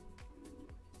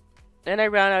 Then I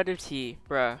ran out of tea,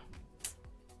 bruh.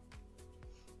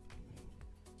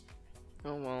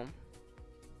 Oh well.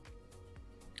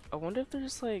 I wonder if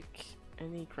there's like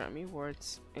any Grammy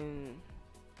Awards in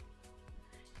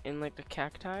like the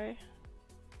cacti.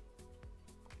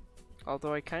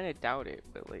 Although I kind of doubt it,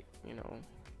 but like, you know.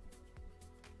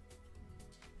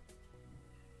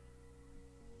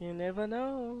 You never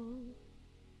know.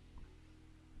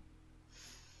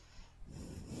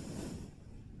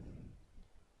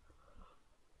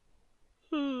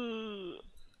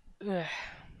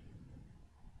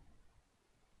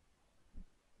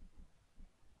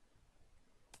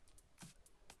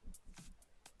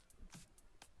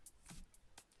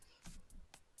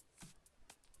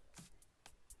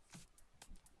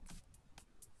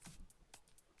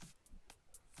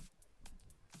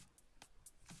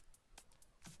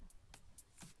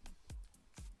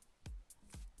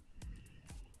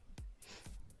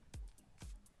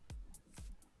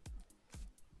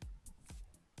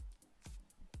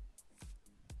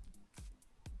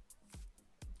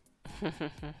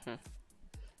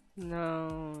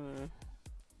 No.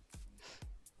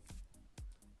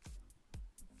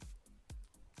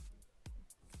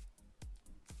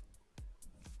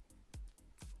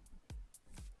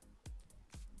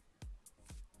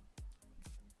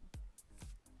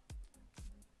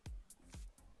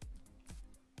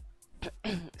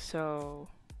 So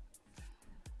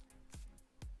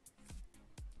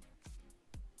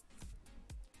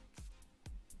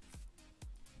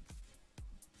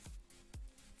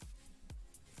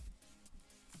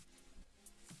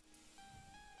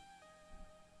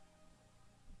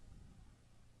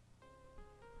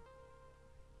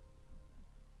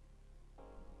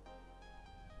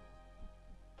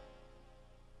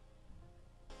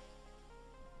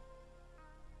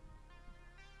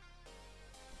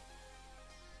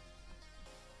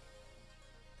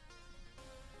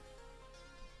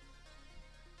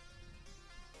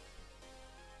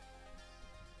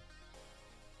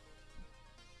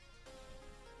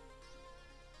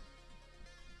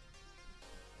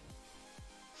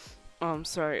Oh, I'm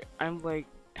sorry. I'm like,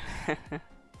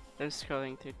 I'm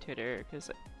scrolling through Twitter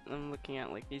because I'm looking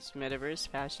at like these metaverse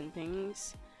fashion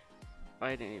things. Oh,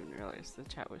 I didn't even realize the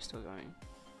chat was still going.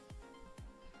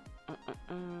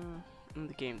 In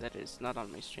the game, that is, not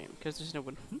on my stream, because there's no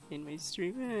one in my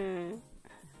stream.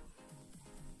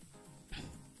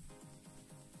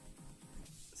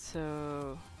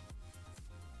 So...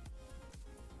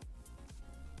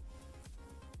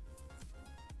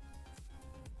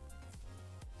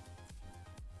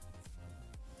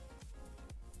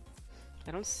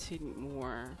 I don't see any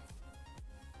more.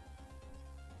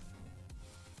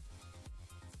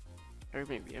 Or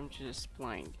maybe I'm just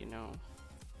blind, you know?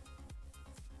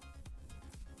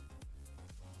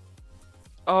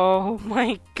 Oh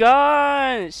my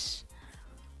gosh!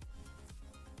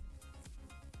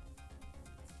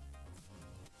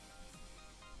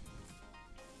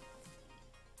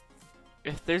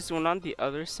 If there's one on the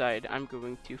other side, I'm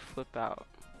going to flip out.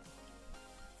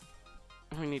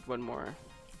 We need one more.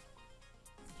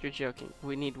 You're joking.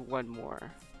 We need one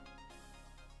more.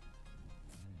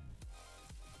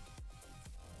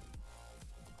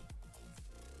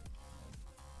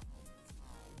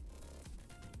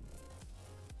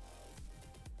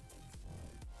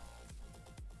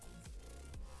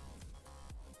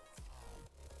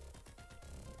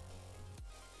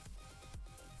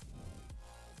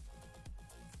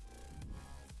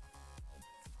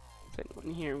 Is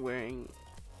anyone here wearing...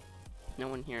 No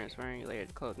one here is wearing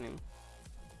layered clothing.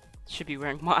 Should be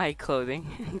wearing my clothing.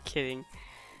 I'm kidding.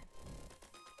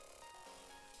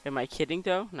 Am I kidding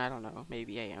though? I don't know.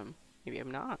 Maybe I am. Maybe I'm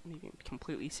not. Maybe I'm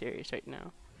completely serious right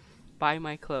now. Buy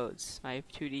my clothes. I have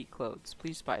 2D clothes.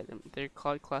 Please buy them. They're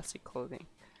called classic clothing.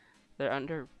 They're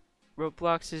under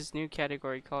Roblox's new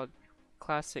category called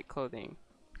classic clothing.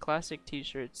 Classic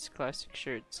t-shirts, classic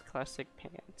shirts, classic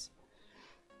pants.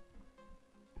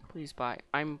 Please buy.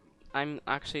 I'm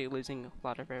actually losing a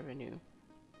lot of revenue.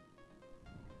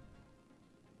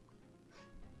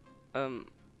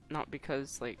 Not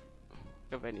because like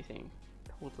of anything.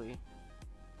 Totally.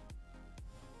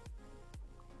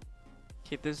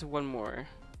 Okay, there's one more.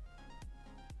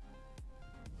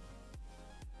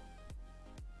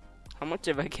 How much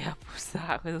of a gap was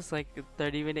that? It was like a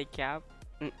 30-minute gap?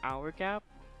 An hour gap?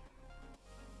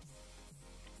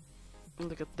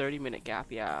 Like a 30-minute gap,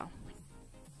 yeah.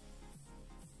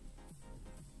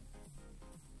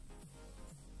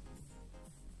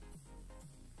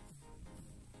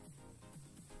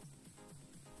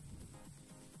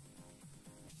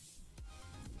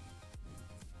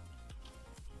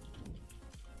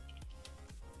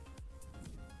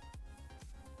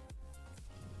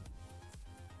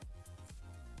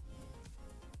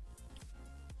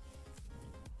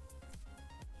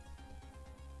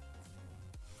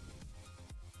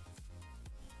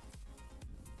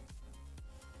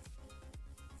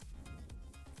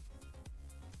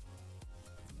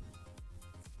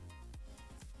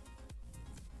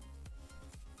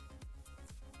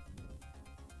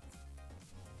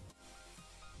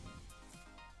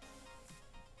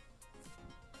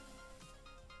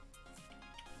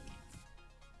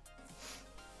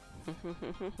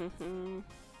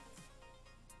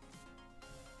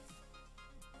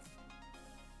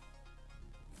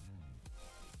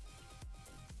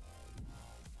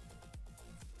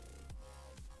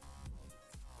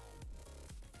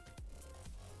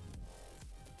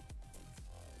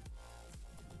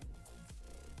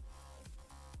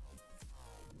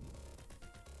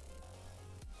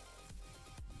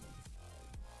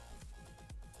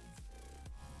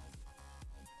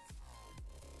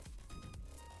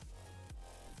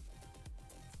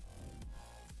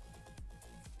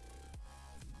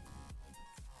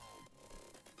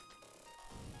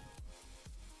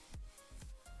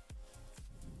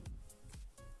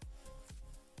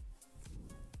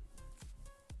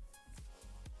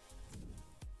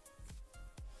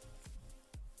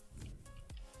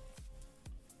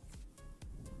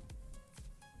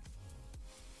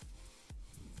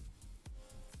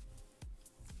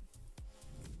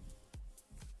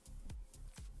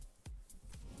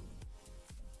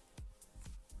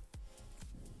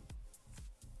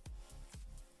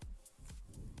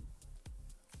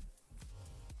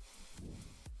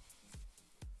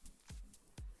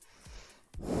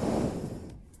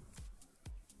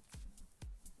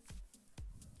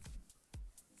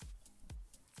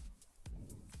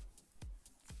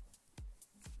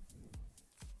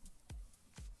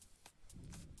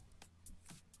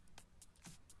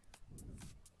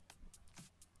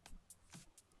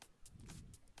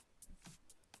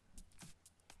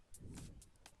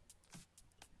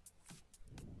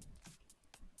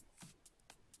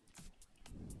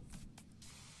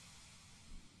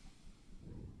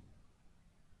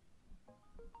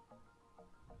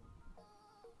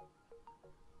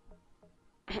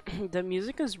 The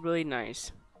music is really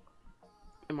nice,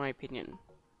 in my opinion.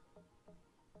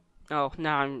 Oh,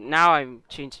 now I'm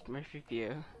changing my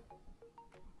review.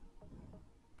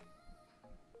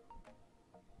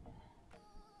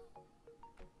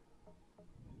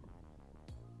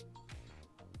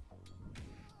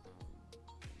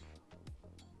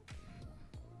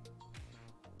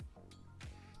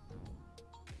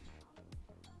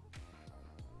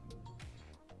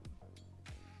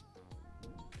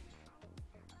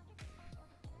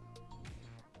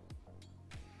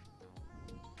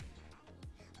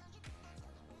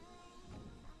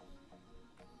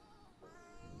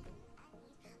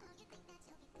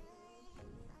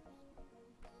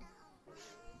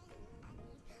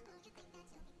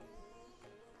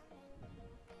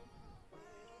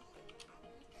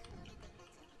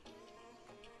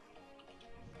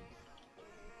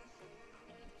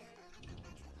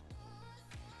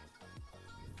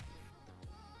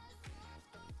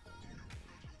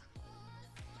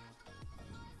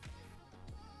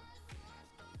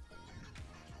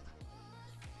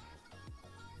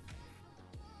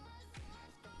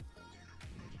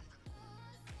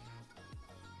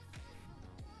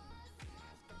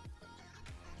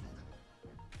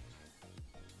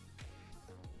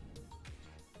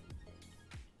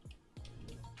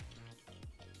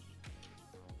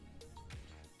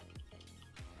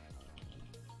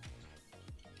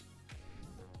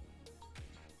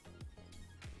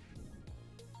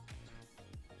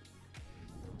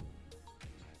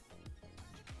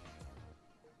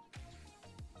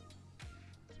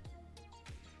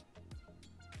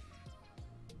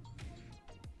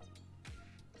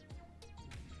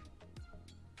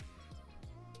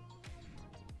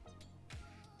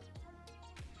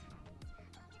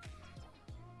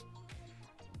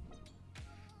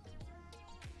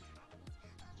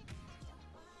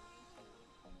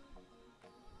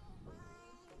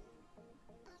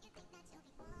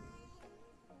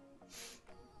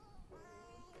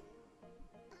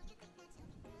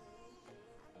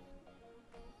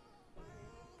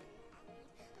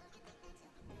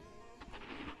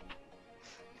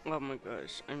 Oh my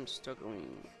gosh, I'm struggling.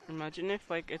 Imagine if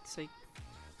like it's like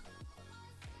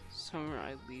somewhere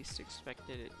I least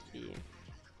expected it to be.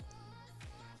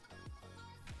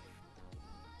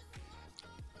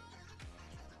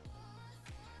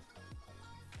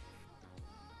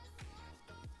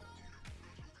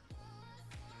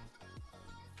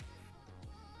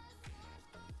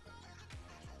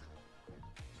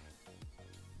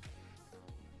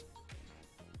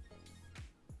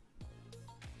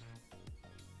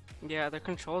 Yeah, the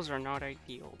controls are not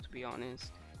ideal, to be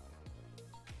honest.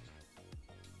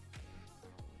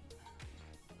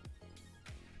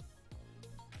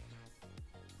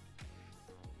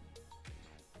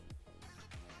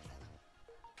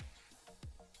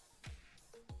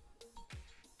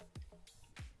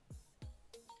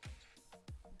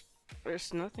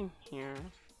 There's nothing here.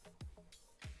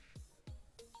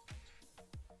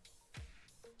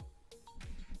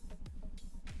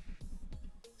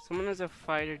 Someone has a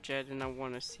fighter jet and I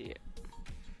want to see it.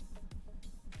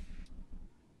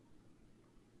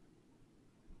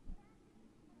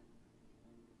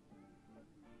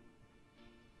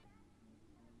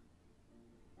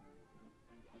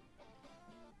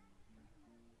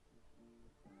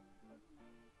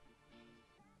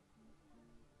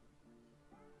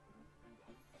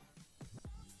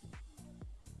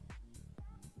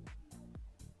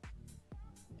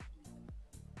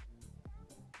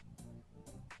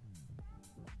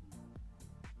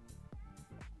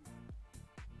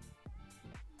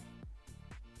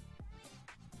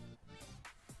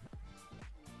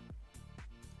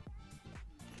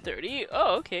 $30?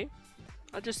 Oh, okay.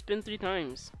 I'll just spin 3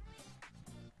 times.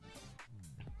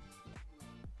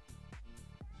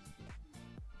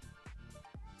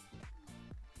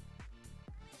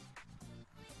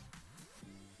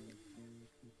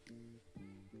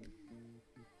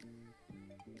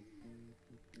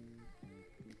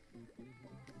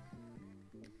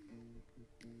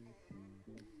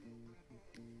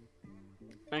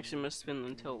 Actually, must spin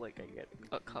until like I get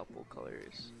a couple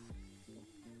colors.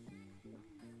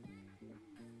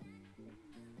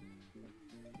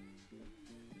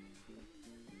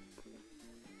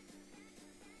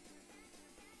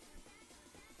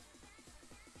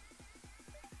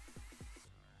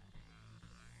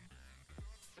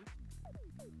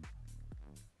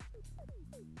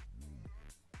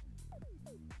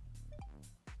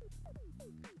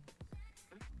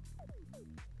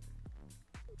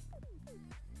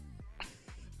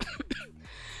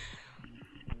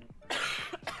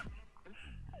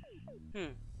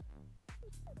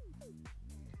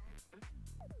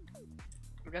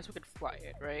 I guess we could fly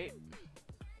it, right?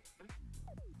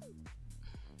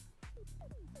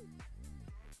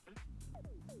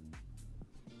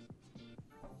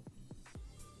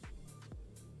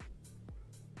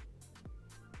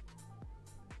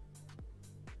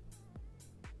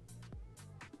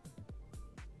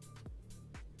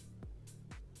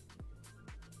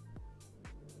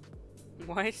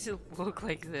 Why does it look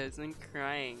like this? I'm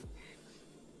crying.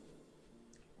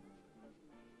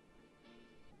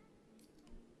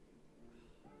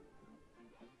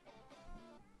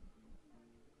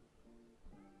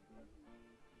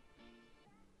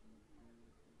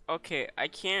 Okay, I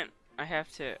can't. I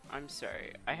have to. I'm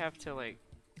sorry. I have to, like.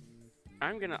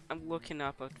 I'm looking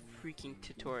up a freaking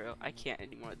tutorial. I can't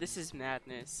anymore. This is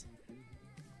madness.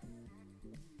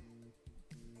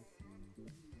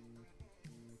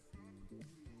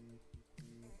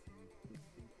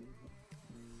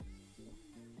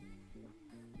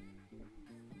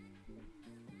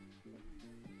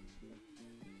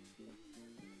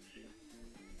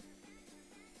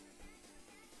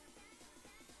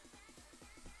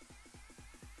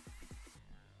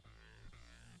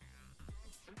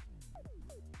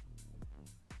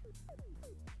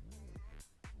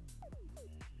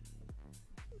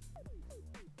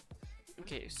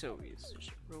 Okay, so we search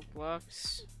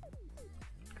Roblox,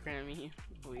 Grammy,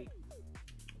 wait.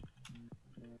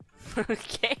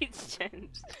 Okay,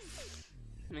 James.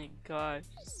 My gosh.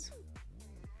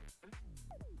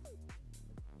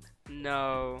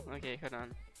 No. Okay, hold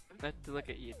on. I have to look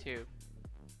at YouTube.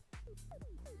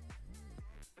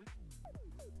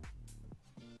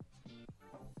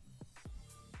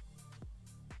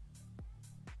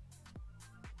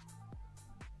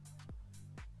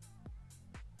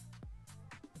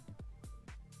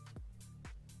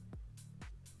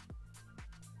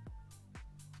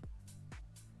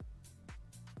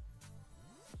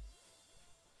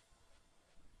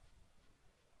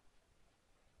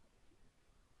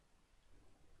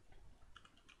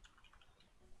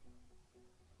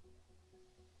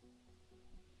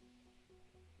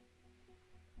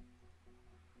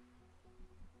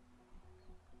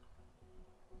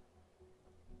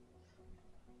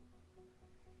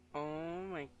 Oh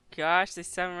my gosh, they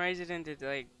summarize it into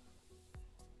like.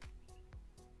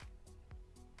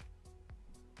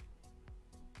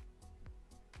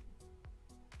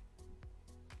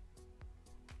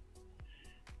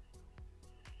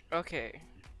 Okay.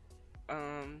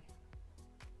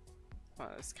 Wow,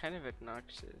 it's kind of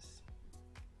obnoxious.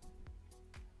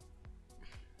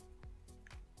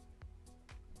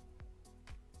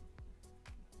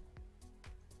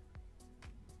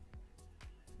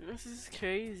 This is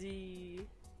crazy.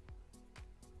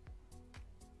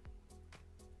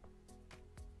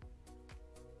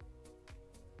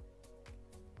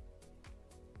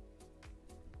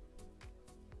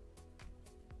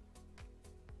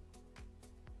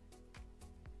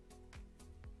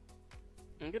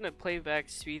 I'm gonna play back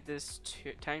speed this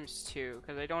times 2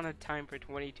 because I don't have time for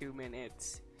 22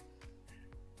 minutes.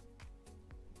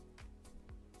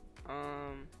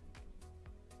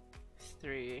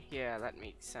 3, yeah, that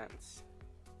makes sense.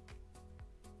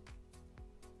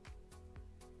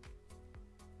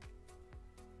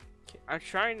 Okay, I'm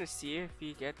trying to see if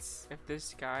if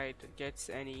this guy gets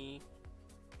any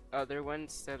other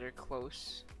ones that are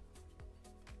close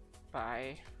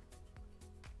by.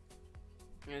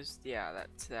 Yeah,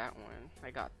 that's that one. I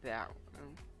got that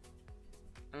one.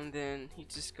 And then he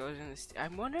just goes in the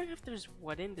I'm wondering if there's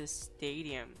one in this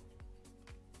stadium.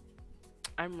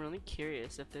 I'm really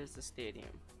curious if there's a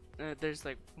stadium. There's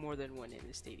like more than one in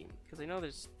the stadium. Because I know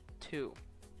there's 2.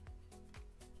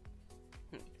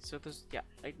 So there's, yeah,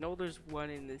 I know there's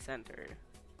one in the center.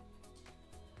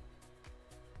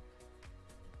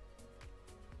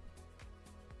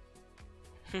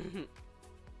 And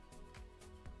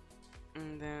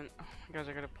then, oh my gosh,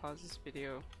 I gotta pause this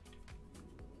video.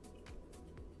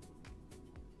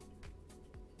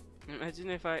 Imagine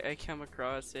if I come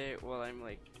across it while I'm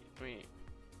like, wait.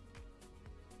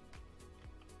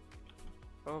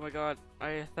 Oh my god,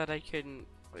 I thought I couldn't,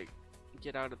 like,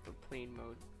 get out of the plane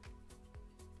mode.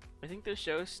 I think the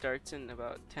show starts in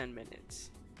about 10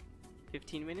 minutes.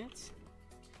 15 minutes?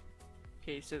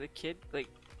 Okay, so the kid, like,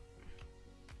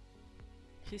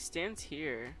 he stands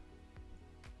here.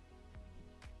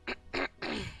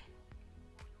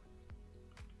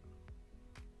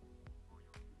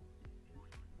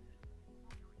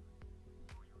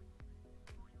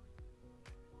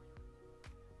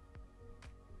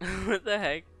 What the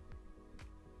heck?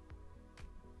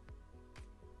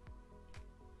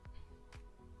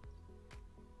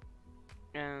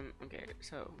 Okay,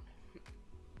 so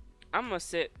I'm gonna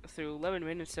sit through 11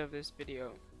 minutes of this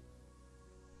video.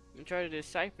 and try to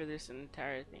decipher this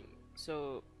entire thing.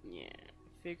 So yeah,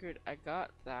 figured I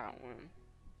got that one.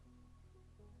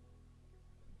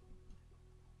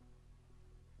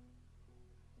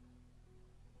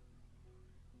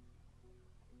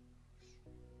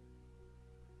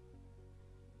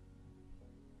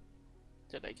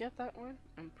 Did I get that one?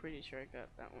 I'm pretty sure I got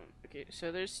that one. Okay,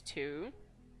 so there's two.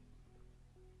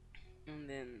 And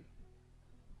then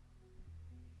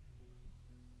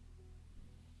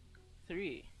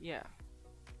three. Yeah.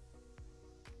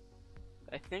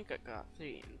 I think I got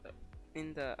three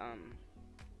in the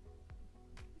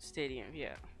stadium.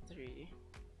 Yeah, three.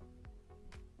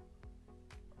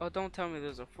 Oh, don't tell me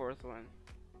there's a fourth one.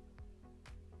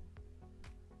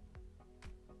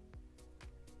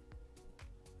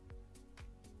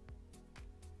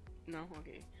 No?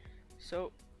 Okay.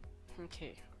 So,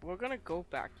 okay. We're gonna go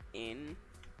back in.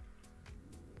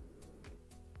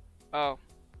 Oh.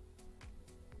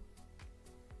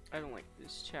 I don't like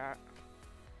this chat.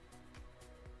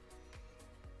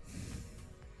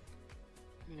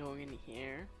 Going in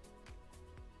here.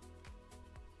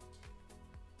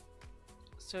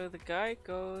 So the guy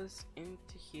goes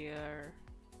into here.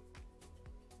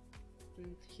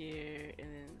 Into here. And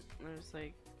then there's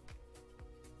like.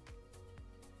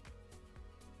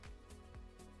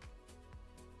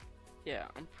 Yeah,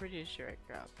 I'm pretty sure I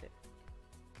grabbed it.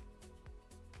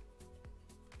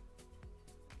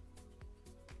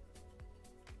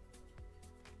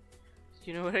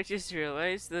 You know what I just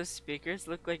realized? Those speakers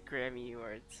look like Grammy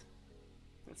awards.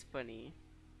 That's funny.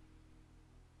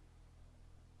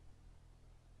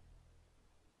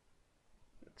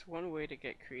 That's one way to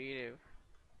get creative.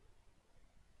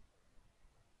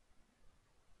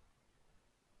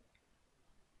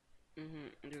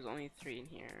 There's only three in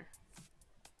here.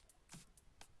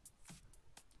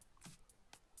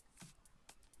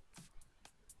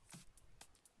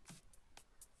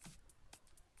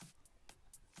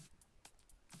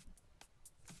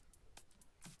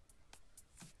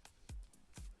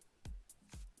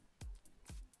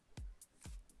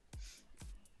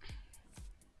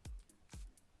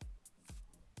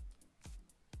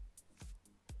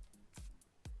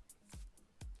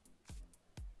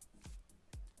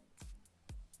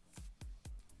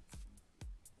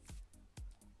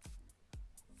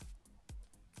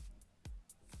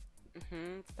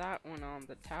 That one on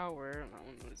the tower, that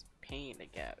one was pain to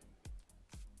get.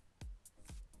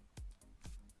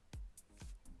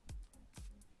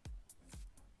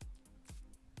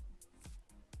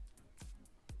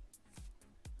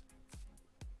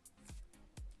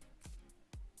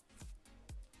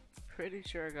 Pretty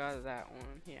sure I got that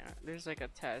one. Yeah, there's like a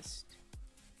test.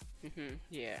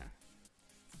 Yeah.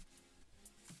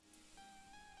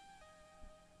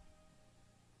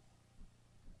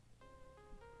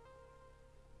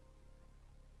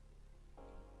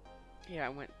 Yeah, I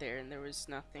went there and there was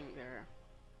nothing there.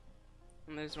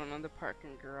 And there's one on the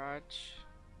parking garage.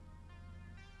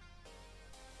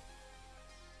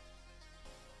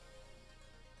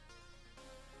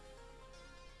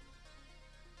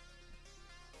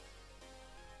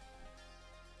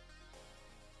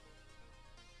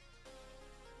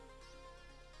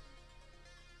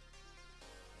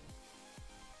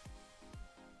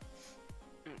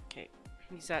 Okay,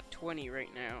 he's at 20 right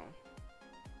now.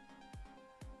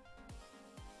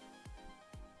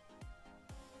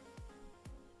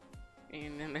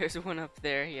 And then there's one up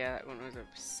there. Yeah, that one was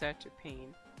such a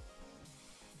pain.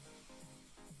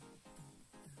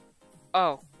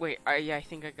 Oh, wait. Yeah, I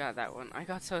think I got that one. I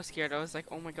got so scared. I was like,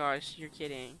 oh my gosh, you're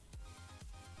kidding.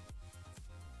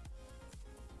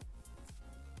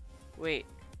 Wait.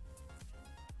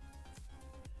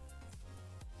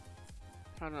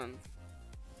 Hold on.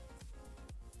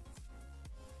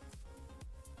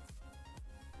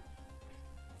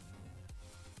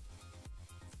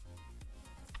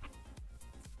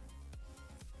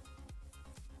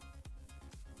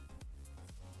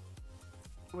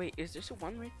 Wait, is there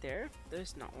one right there?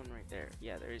 There's not one right there.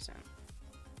 Yeah, there isn't.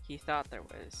 He thought there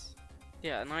was.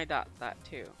 Yeah, and I thought that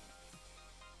too.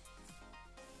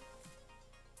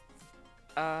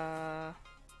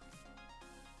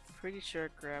 Pretty sure I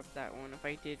grabbed that one. If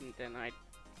I didn't, then I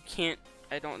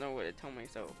don't know what to tell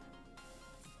myself.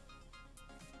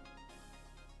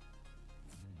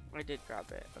 I did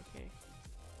grab it, okay.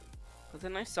 But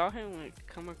then I saw him like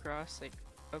come across like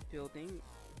a building.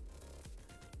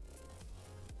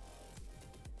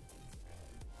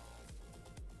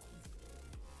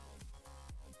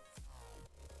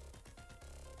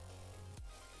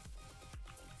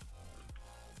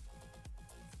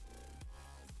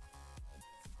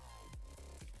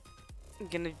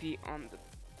 Gonna be on the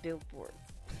billboard.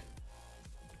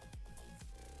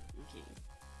 Okay.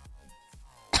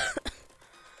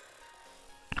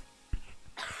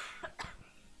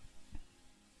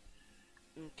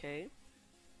 Okay.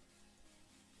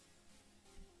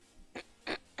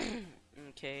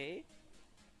 Okay.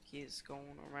 He's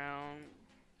going around,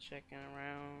 checking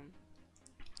around.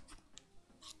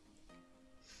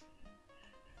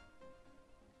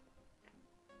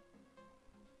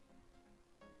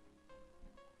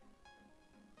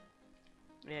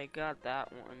 Yeah, I got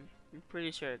that one. I'm pretty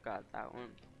sure I got that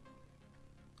one.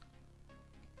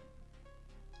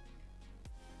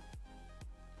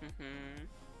 Mm-hmm.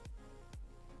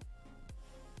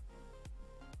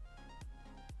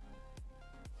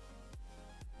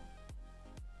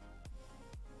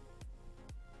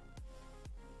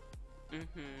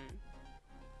 Mm-hmm.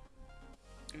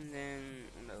 And then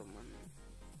another one.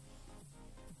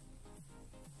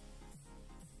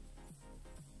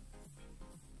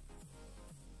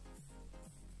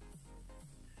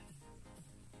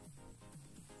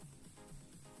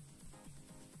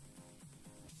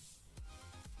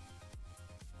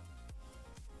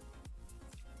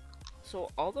 So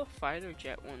all the fighter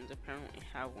jet ones apparently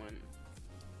have one.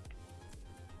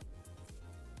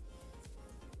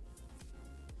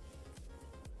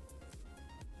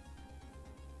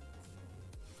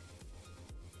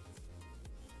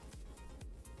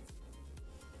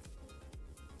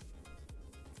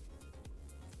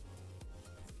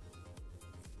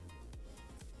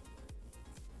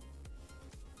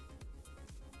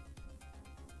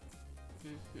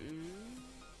 Mm-hmm.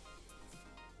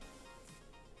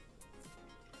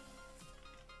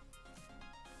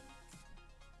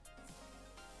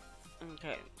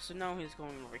 Okay, so now he's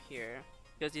going over here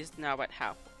because he's now at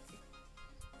half.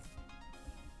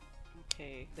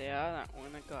 Okay, yeah, that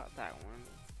one. I got that one.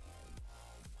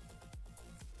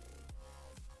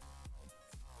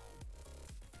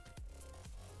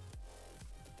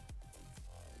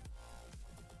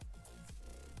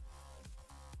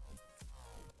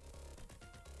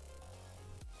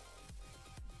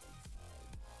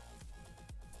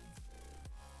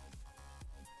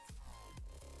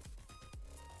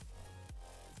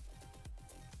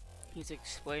 He's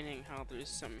explaining how there's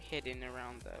some hidden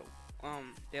around the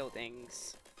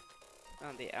buildings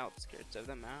on the outskirts of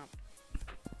the map.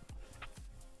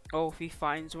 Oh, if he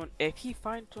finds one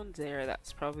there,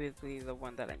 that's probably the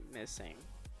one that I'm missing.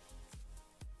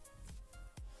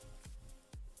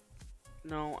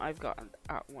 No, I've got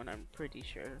that one, I'm pretty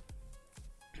sure.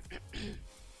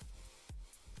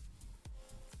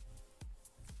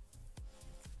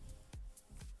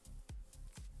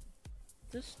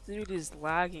 This dude is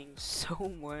lagging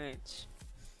so much.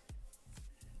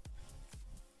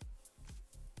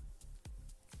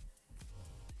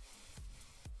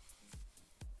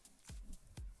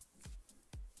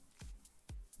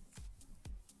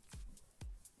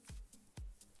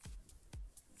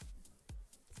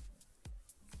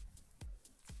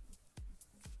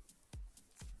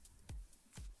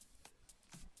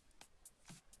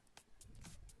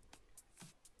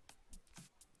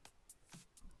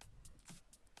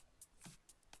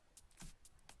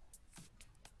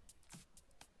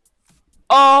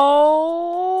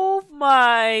 Oh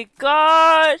my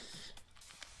gosh!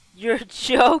 You're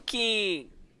joking!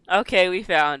 Okay, we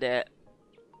found it.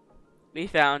 We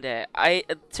found it.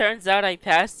 It turns out I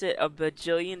passed it a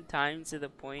bajillion times to the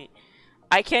point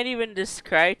I can't even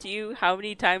describe to you how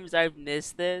many times I've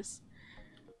missed this.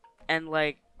 And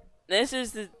like, this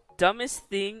is the dumbest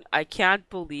thing. I can't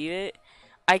believe it.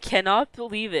 I cannot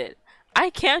believe it. I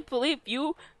can't believe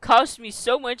you caused me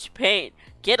so much pain.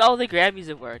 Get all the Grammys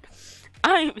award.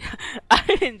 I'm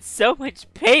I'm in so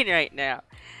much pain right now.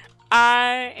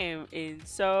 I am in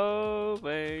so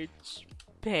much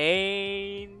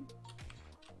pain.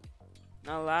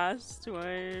 The last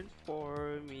one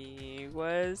for me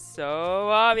was so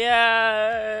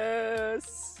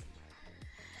obvious.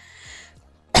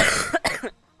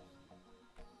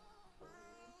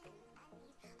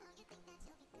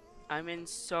 I'm in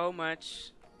so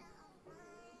much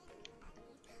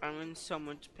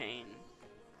pain.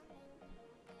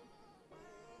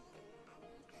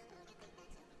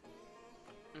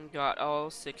 And got all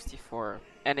 64.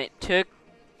 And it took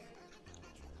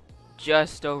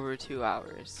just over 2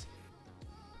 hours.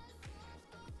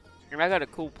 And I got a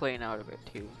cool plane out of it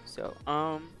too. So,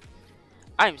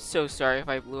 I'm so sorry if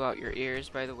I blew out your ears,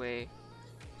 by the way.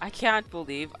 I can't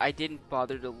believe I didn't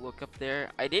bother to look up there.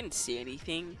 I didn't see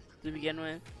anything to begin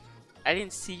with. I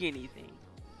didn't see anything.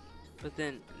 But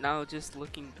then, now just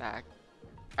looking back,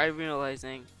 I'm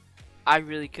realizing I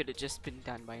really could have just been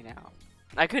done by now.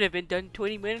 I could have been done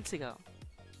 20 minutes ago.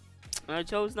 And I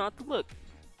chose not to look.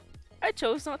 I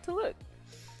chose not to look.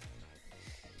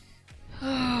 Oh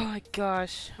my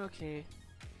gosh. Okay.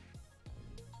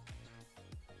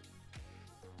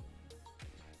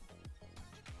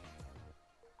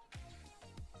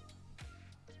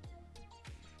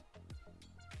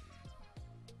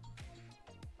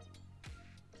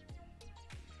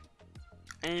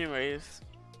 Anyways,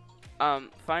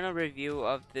 final review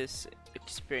of this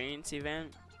experience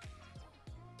event.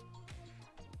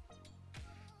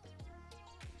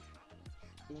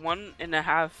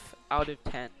 1.5 out of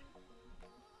 10.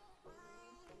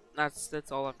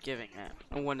 That's all I'm giving it.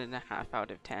 A 1.5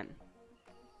 out of 10.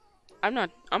 I'm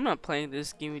not playing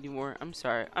this game anymore. I'm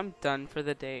sorry. I'm done for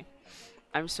the day.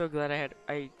 I'm so glad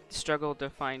I struggled to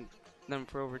find them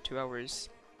for over 2 hours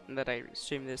and that I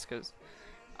streamed this because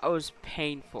I was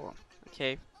painful.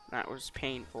 Okay, that was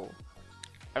painful.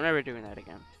 I'm never doing that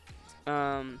again.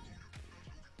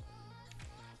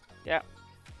 Yeah.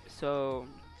 So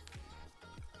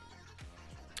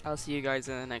I'll see you guys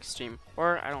in the next stream,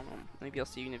 or I don't know. Maybe I'll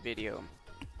see you in a video.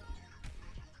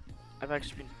 I've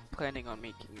actually been planning on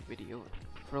making a video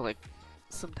for like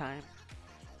some time.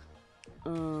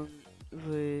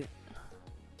 But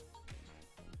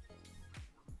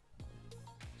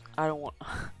I don't want.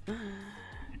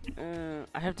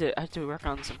 I have to work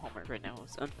on some homework right now,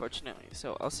 unfortunately.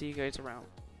 So I'll see you guys around.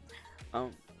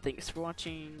 Thanks for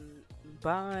watching.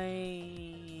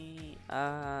 Bye.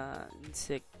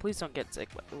 Sick. Please don't get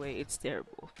sick, by the way. It's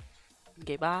terrible.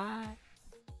 Okay, bye.